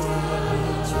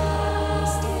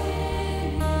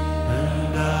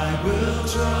 And I will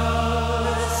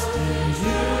trust in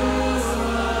you.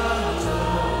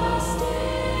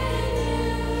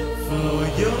 For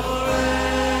your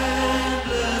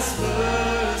endless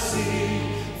mercy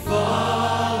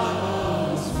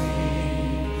follows me.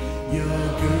 Your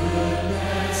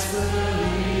goodness will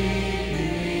lead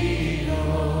me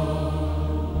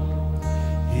home.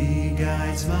 He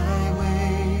guides my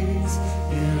ways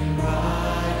in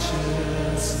righteousness,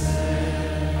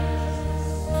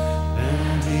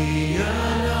 and he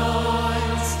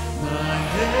anoints my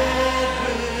head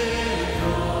with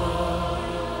oil,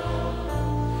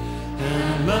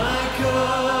 and my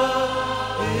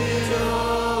cup it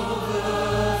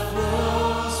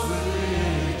overflows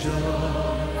with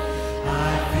joy.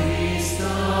 I feast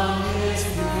on his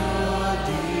pure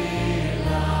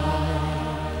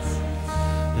delights,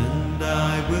 and I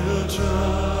will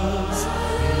trust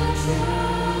in you.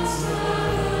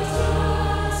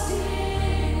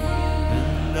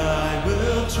 And I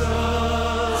will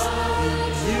trust in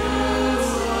you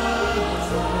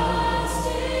alone.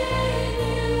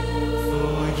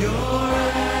 For your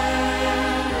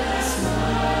endless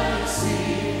mercy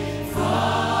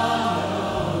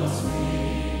follows me.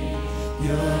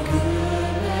 Your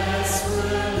goodness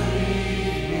will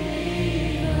lead me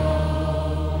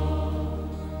home.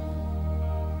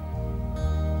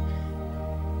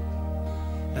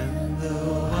 And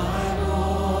though I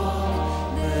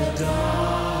walk the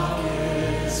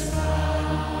darkest path,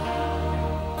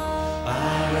 I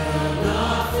will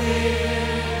not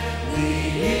fear the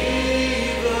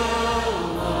evil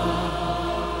one.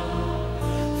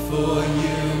 For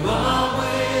you are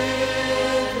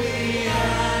with me,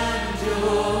 and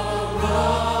your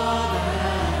rod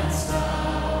and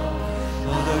staff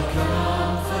are the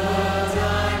comfort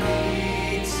I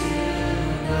need to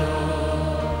know.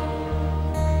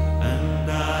 And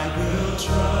I will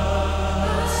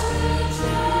trust in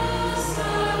you.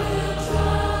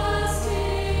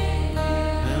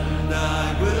 And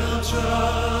I will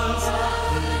trust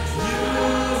in you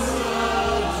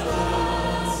alone.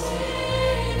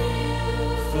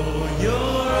 For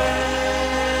your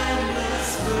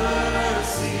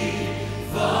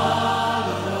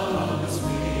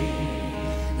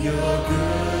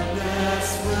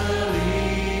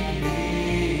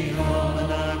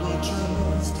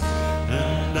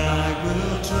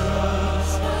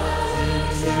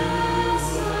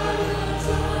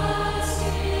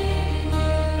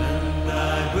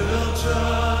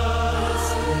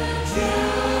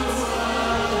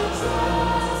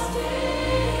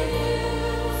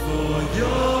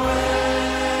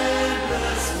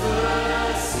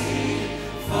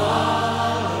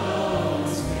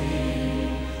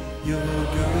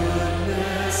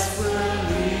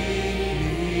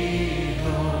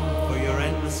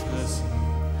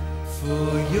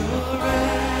Your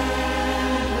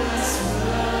endless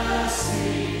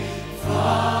mercy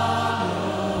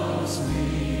follows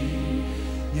me.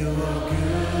 Your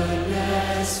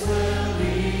goodness will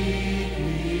lead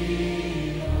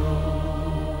me home.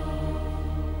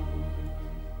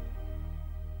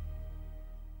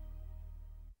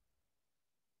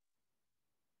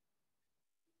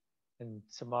 And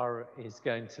Tamara is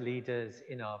going to lead us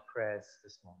in our prayers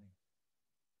this morning.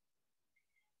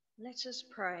 Let us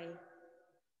pray.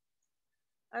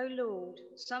 O Lord,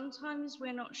 sometimes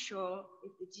we're not sure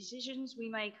if the decisions we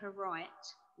make are right.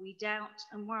 We doubt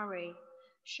and worry.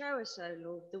 Show us, O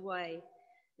Lord, the way.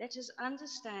 Let us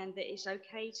understand that it's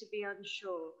okay to be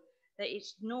unsure, that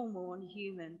it's normal and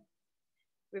human.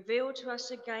 Reveal to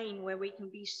us again where we can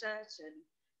be certain.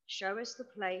 Show us the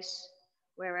place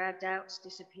where our doubts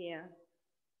disappear.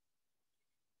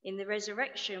 In the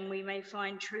resurrection, we may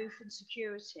find truth and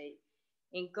security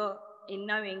in God, in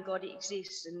knowing God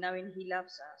exists and knowing He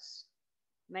loves us.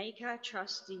 Make our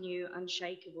trust in you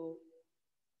unshakable.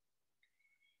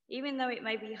 Even though it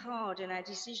may be hard and our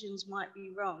decisions might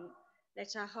be wrong,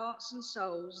 let our hearts and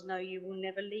souls know you will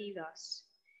never leave us.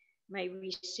 May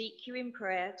we seek you in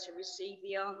prayer to receive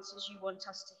the answers you want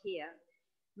us to hear.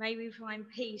 May we find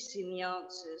peace in the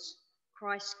answers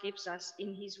Christ gives us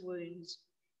in his wounds.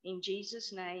 In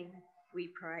Jesus' name we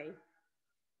pray.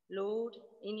 Lord,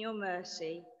 in your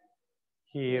mercy,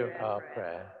 Hear our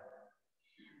prayer.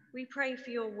 we pray for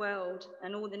your world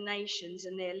and all the nations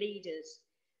and their leaders,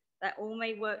 that all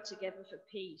may work together for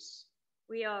peace.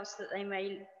 We ask that they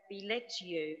may be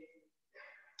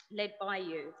led by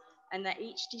you, and that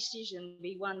each decision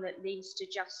be one that leads to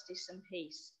justice and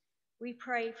peace. We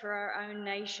pray for our own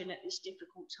nation at this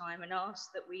difficult time and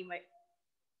ask that we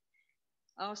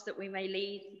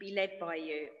may be led by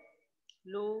you.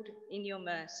 Lord, in your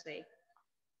mercy.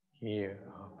 Hear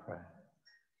our prayer.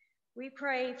 We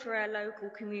pray for our local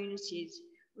communities.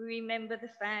 We remember the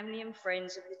family and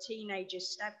friends of the teenagers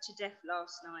stabbed to death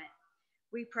last night.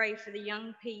 We pray for the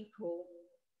young people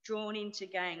drawn into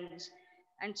gangs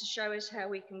and to show us how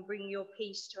we can bring your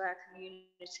peace to our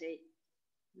community.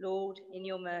 Lord, in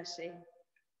your mercy.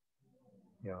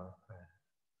 Hear our prayer.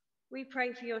 We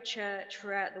pray for your church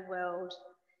throughout the world,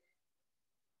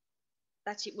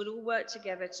 that it would all work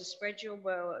together to spread your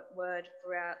word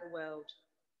throughout the world.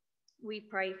 We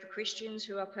pray for Christians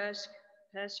who are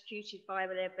persecuted by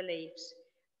their beliefs.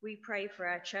 We pray for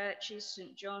our churches,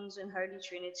 St. John's and Holy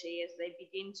Trinity, as they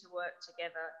begin to work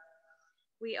together.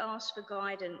 We ask for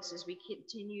guidance as we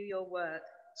continue your work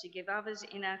to give others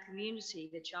in our community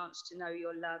the chance to know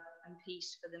your love and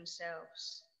peace for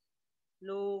themselves.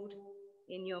 Lord,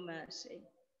 in your mercy.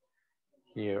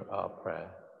 Hear our prayer.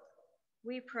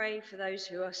 We pray for those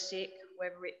who are sick,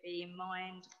 whether it be in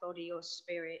mind, body, or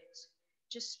spirit.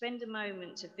 Just spend a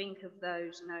moment to think of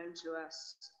those known to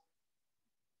us.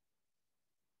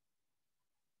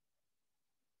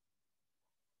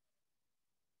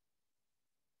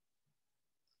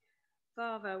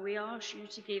 Father, we ask you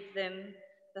to give them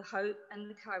the hope and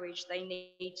the courage they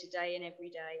need today and every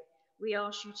day. We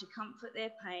ask you to comfort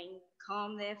their pain,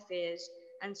 calm their fears,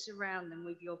 and surround them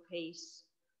with your peace.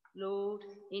 Lord,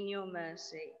 in your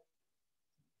mercy.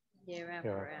 Hear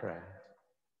our prayer.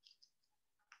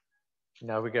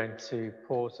 Now we're going to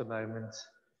pause a moment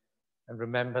and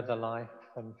remember the life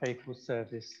and faithful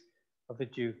service of the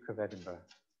Duke of Edinburgh.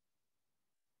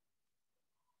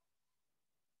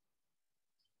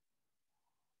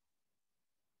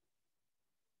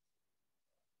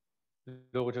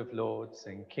 Lord of Lords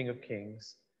and King of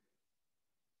Kings,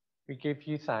 we give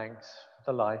you thanks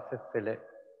for the life of Philip,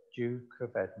 Duke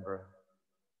of Edinburgh,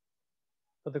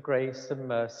 for the grace and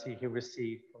mercy he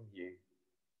received from you,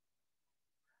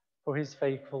 for his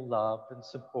faithful love and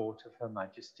support of Her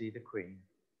Majesty the Queen,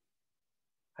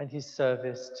 and his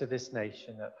service to this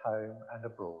nation at home and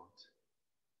abroad.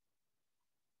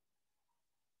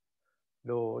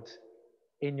 Lord,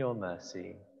 in your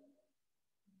mercy.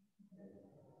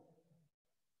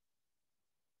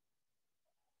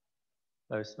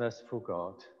 Most merciful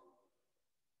God,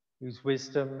 whose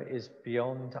wisdom is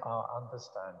beyond our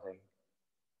understanding,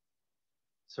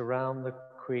 surround the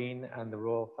Queen and the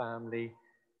royal family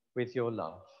with your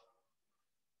love,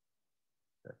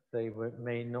 that they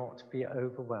may not be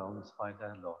overwhelmed by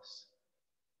their loss,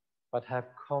 but have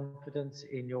confidence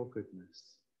in your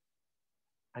goodness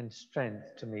and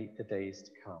strength to meet the days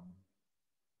to come.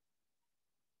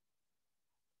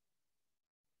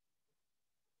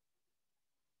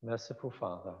 Merciful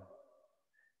Father,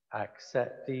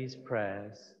 accept these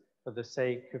prayers for the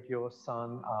sake of your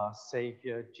Son, our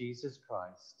Saviour, Jesus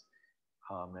Christ.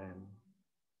 Amen.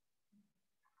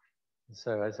 And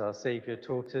so as our Saviour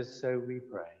taught us, so we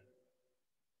pray.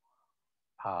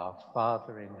 Our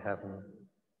Father in heaven,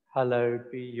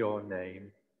 hallowed be your name.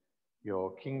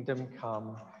 Your kingdom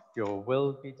come, your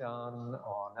will be done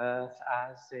on earth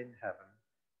as in heaven.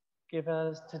 Give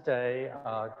us today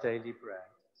our daily bread.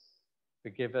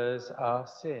 Forgive us our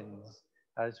sins,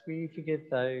 as we forgive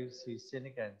those who sin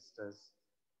against us.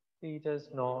 Lead us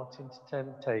not into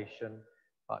temptation,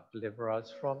 but deliver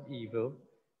us from evil.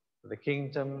 For the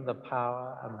kingdom, the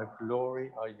power, and the glory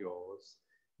are yours,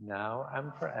 now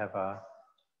and forever.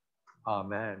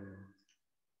 Amen.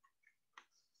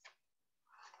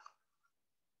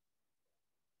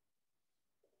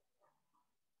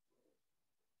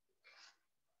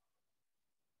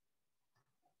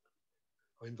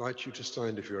 I invite you to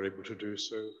stand if you're able to do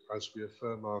so as we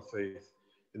affirm our faith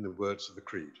in the words of the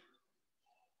Creed.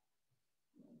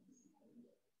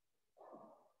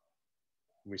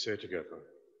 We say together,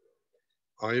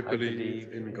 I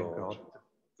believe in God,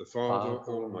 the Father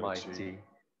Almighty,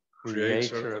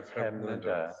 creator of heaven and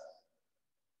earth.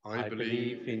 I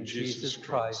believe in Jesus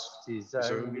Christ, his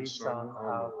only Son,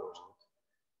 our Lord,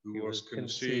 who was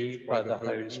conceived by the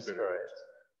Holy Spirit,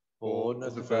 born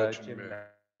of the Virgin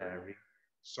Mary,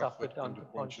 suffered under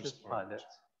Pontius Pilate,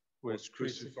 was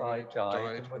crucified,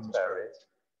 died, and was buried.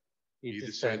 He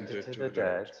descended to the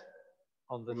dead.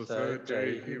 On the third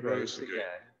day he rose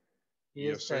again. He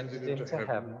ascended into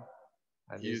heaven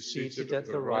and is seated at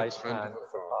the right hand of the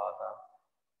Father.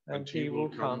 And he will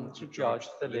come to judge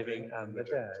the living and the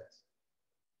dead.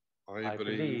 I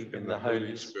believe in the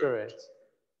Holy Spirit,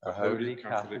 the Holy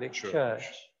Catholic Church,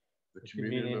 the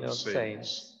communion of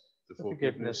saints, the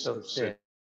forgiveness of sins,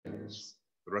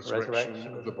 the resurrection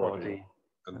of the body,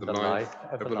 and the life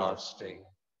everlasting.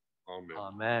 Amen.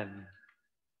 Amen.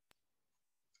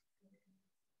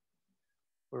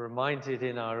 We're reminded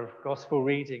in our gospel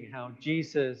reading how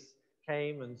Jesus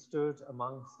came and stood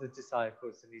amongst the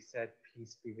disciples and he said,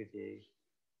 "Peace be with you."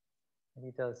 And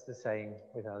he does the same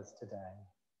with us today.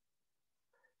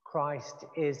 Christ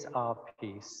is our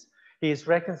peace. He has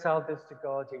reconciled us to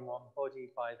God in one body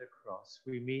by the cross.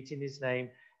 We meet in his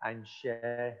name and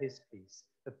share his peace.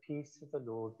 The peace of the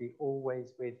Lord be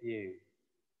always with you.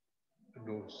 And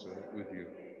also with you.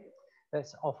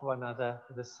 Let's offer one another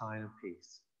the sign of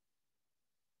peace.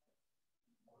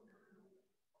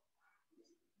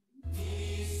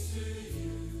 Peace to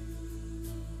you.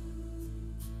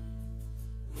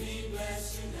 We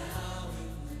bless you now in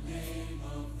the name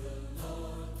of the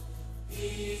Lord.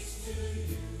 Peace to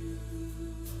you.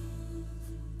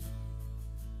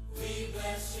 We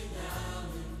bless you now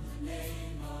in the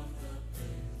name of the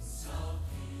Prince of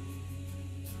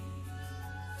Peace.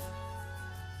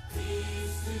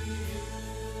 Peace to you.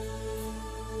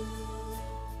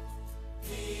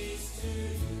 Peace to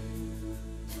you.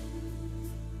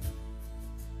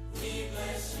 We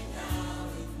bless you now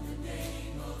in the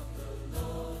name of the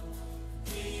Lord.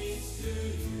 Peace to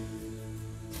you.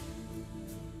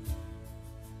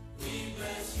 We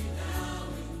bless you now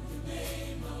in the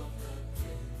name of the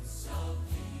Prince of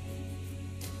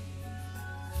Peace.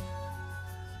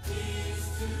 Peace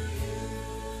to you.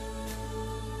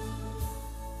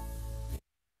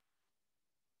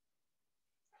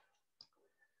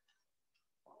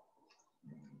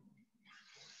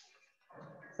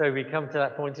 So we come to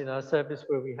that point in our service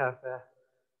where we have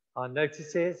our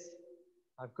notices.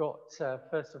 I've got,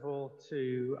 first of all,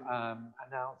 to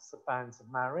announce the banns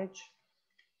of marriage.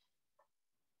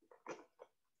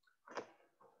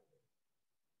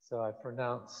 So I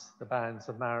pronounce the banns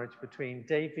of marriage between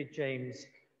David James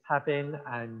Habin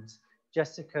and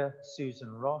Jessica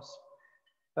Susan Ross,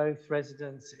 both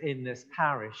residents in this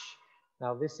parish.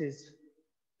 Now, this is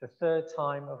the third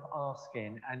time of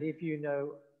asking, and if you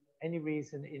know any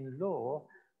reason in law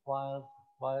why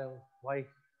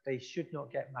they should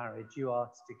not get married, you are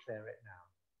to declare it now.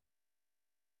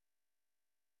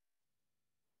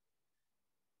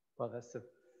 Well, that's the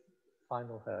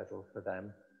final hurdle for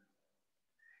them.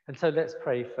 And so let's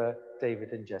pray for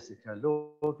David and Jessica.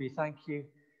 Lord, we thank you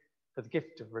for the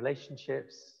gift of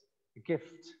relationships, the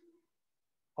gift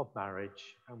of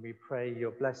marriage, and we pray your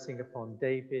blessing upon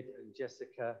David and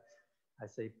Jessica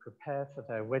as they prepare for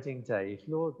their wedding day.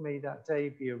 Lord, may that day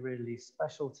be a really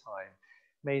special time.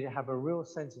 May they have a real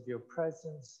sense of your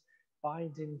presence,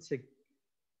 binding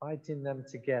them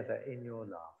together in your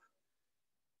love.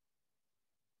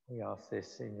 We ask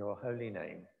this in your holy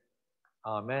name.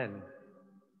 Amen.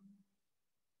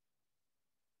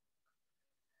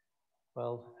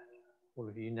 Well, all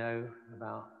of you know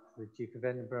about the Duke of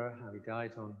Edinburgh, how he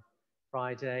died on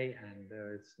Friday, and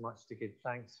there is much to give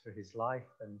thanks for his life.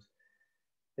 And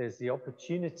there's the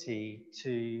opportunity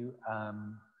to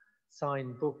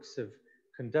sign books of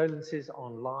condolences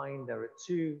online. There are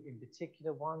two in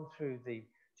particular, one through the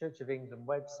Church of England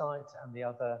website and the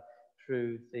other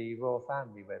through the Royal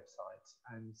Family website.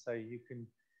 And so you can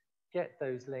get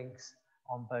those links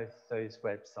on both those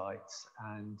websites.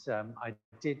 And I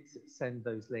did send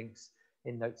those links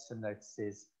in Notes and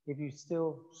Notices. If you're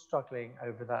still struggling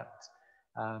over that,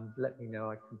 let me know.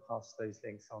 I can pass those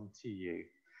links on to you.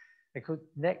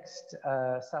 Next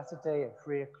Saturday at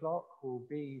 3 o'clock will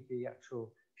be the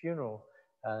actual funeral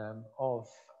of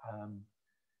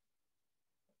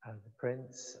the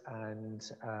Prince,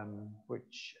 and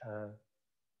which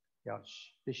the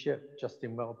Archbishop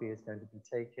Justin Welby is going to be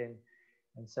taking.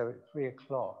 And so at 3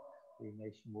 o'clock, the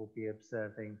nation will be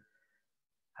observing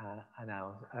a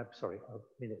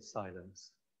minute's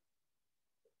silence.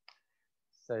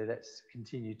 So let's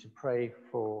continue to pray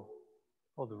for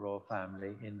the royal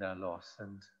family in their loss.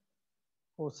 And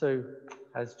also,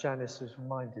 as Janice has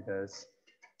reminded us,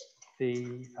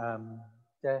 the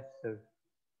death of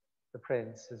the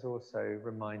Prince has also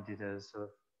reminded us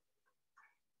of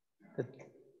the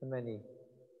many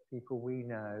people we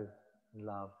know and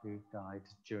love who died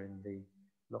during the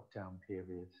lockdown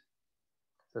period.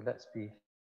 So let's be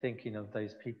thinking of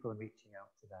those people and reaching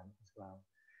out to them as well.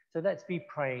 So let's be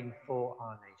praying for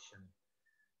our nation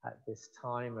at this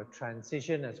time of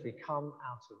transition as we come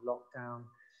out of lockdown.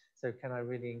 So can I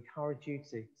really encourage you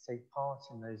to take part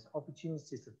in those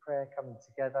opportunities of prayer coming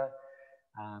together,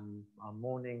 our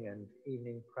morning and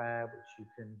evening prayer, which you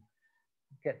can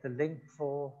get the link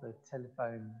for, the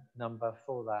telephone number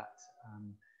for that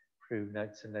through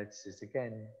Notes and Notices.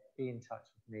 Again, be in touch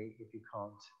with me if you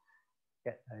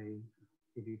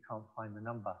can't find the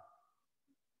number.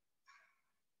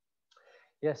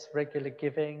 Yes, regular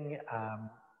giving.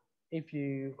 If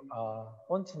you are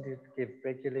wanting to give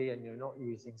regularly and you're not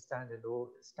using standing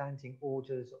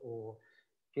orders or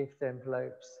gift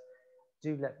envelopes,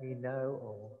 do let me know,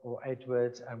 or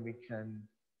Edward, and we can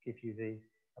give you the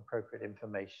appropriate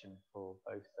information for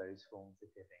both those forms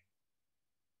of giving.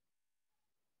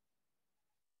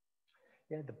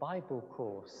 Yeah, the Bible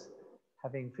course.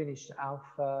 Having finished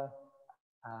Alpha,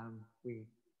 we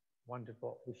wondered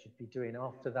what we should be doing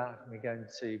after that. And we're going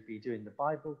to be doing the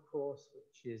Bible course,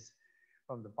 which is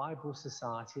from the Bible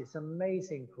Society. It's an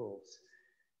amazing course.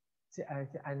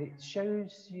 And it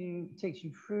shows you, takes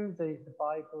you through the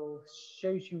Bible,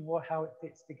 shows you how it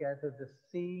fits together, the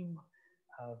theme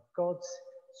of God's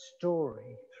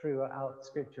story throughout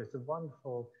Scripture. It's a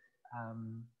wonderful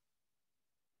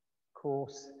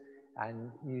course,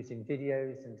 and using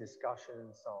videos and discussion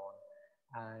and so on.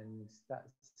 And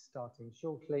that's starting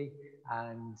shortly.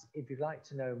 And if you'd like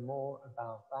to know more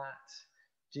about that,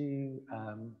 do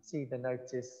see the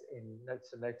notice in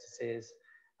Notes and Notices.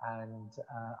 And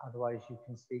otherwise you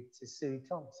can speak to Sue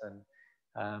Thompson.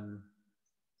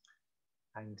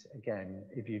 And again,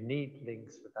 if you need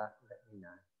links for that, let me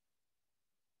know.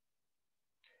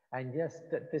 And yes,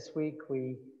 this week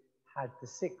we had the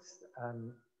 6th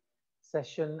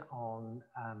session on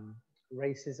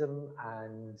racism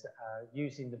and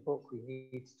using the book We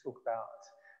Need to Talk About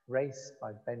Race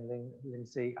by Ben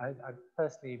Lindsay. I've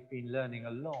personally been learning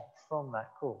a lot from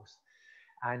that course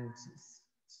and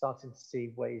starting to see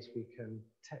ways we can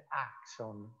act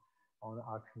on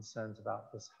our concerns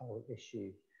about this whole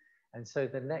issue. And so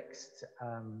the next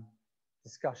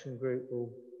discussion group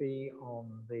will be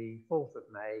on the 4th of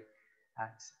May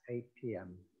at 8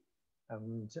 p.m.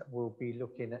 And we'll be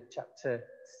looking at chapter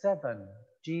 7,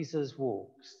 Jesus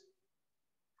Walks.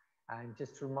 And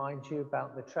just to remind you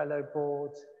about the Trello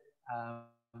board,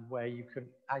 where you can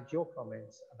add your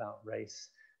comments about race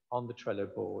on the Trello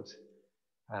board.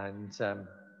 And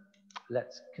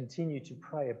let's continue to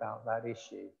pray about that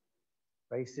issue.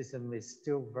 Racism is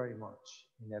still very much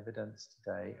in evidence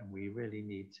today, and we really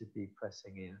need to be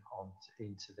pressing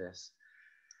into this.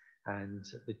 And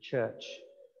the church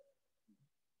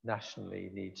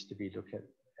nationally needs to be looking at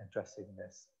addressing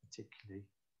this particularly.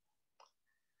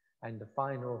 And the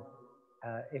final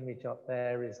image up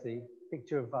there is the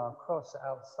picture of our cross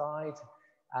outside.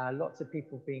 Lots of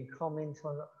people have been commenting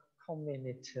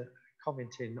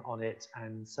on it,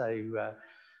 and so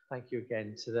thank you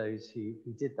again to those who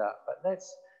did that. But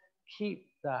let's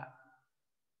keep that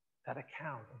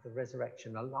account of the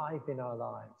resurrection alive in our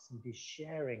lives and be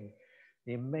sharing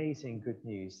the amazing good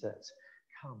news that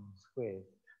comes with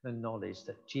the knowledge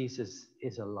that Jesus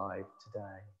is alive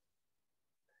today.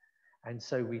 And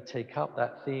so we take up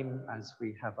that theme as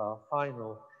we have our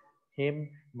final hymn.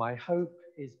 My hope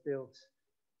is built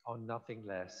on nothing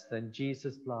less than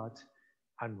Jesus' blood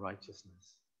and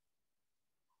righteousness.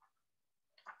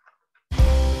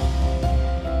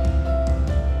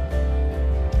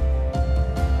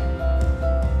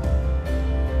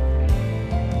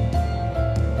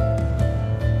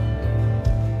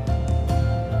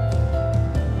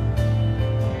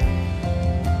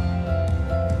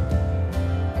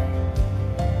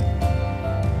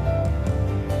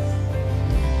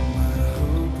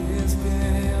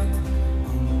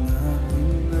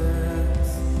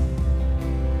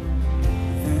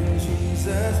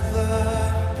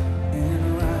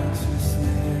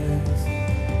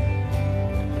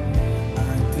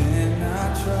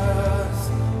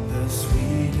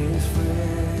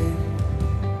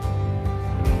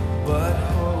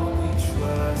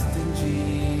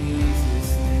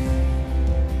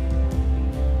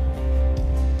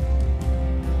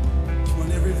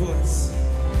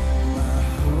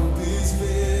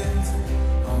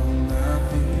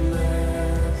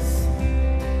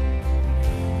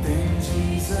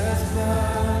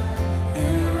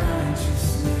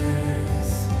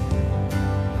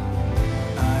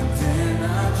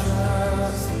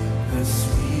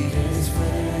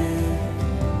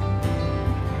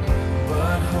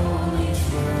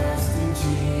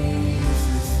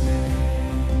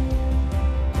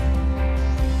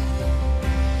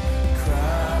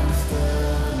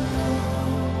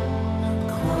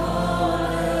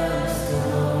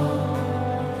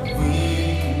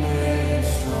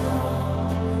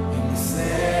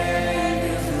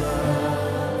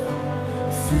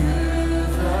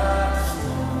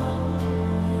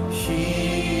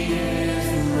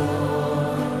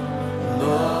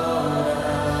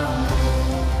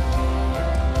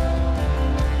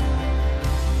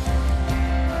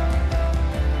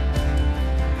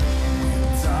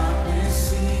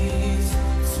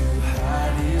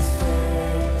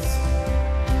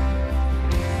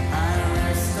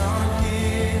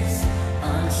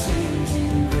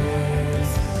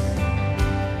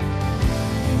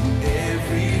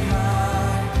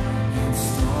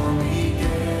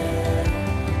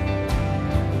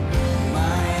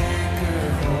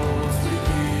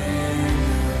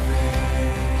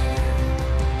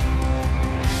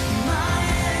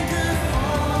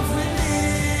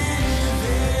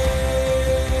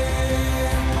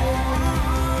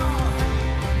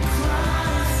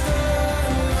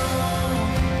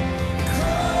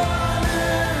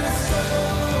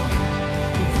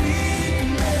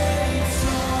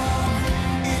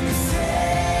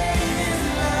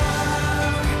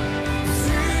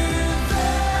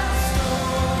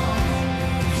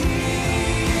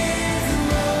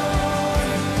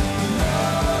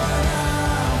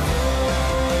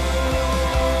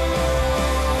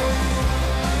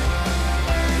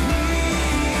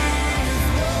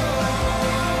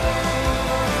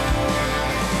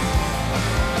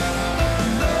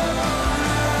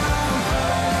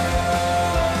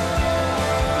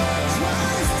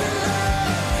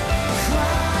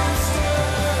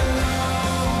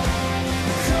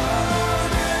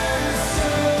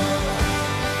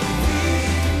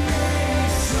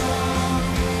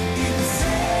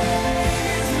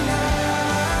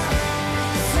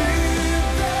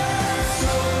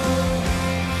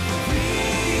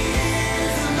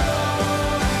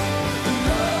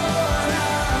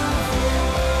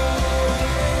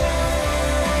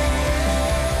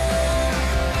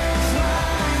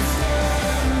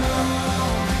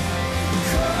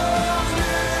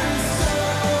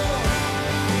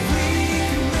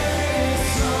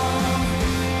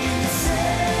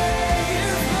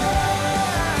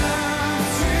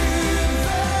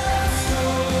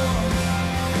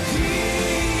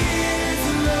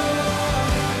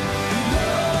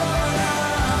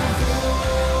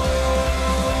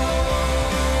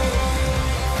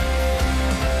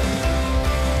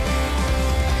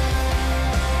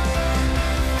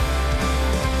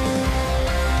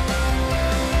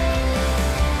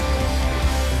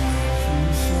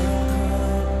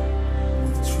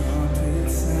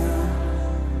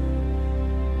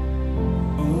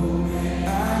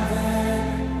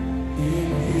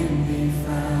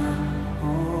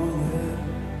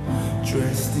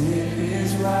 dressed in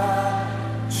his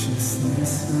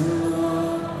righteousness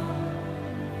alone,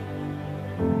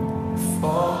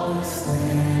 faultless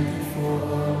stand before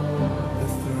the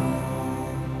throne.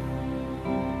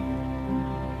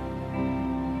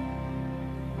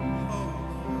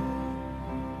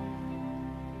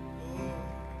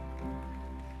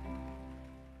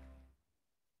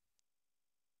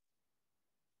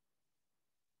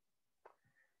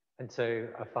 And so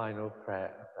a final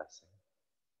prayer of blessing.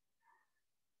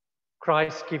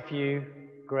 Christ give you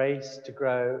grace to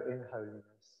grow in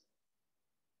holiness,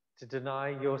 to deny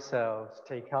yourselves,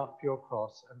 take up your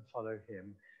cross and follow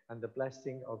him, and the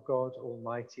blessing of God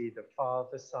Almighty, the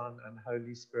Father, Son, and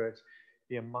Holy Spirit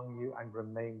be among you and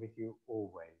remain with you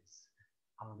always.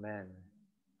 Amen.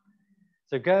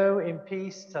 So go in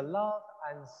peace to love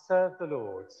and serve the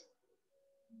Lord.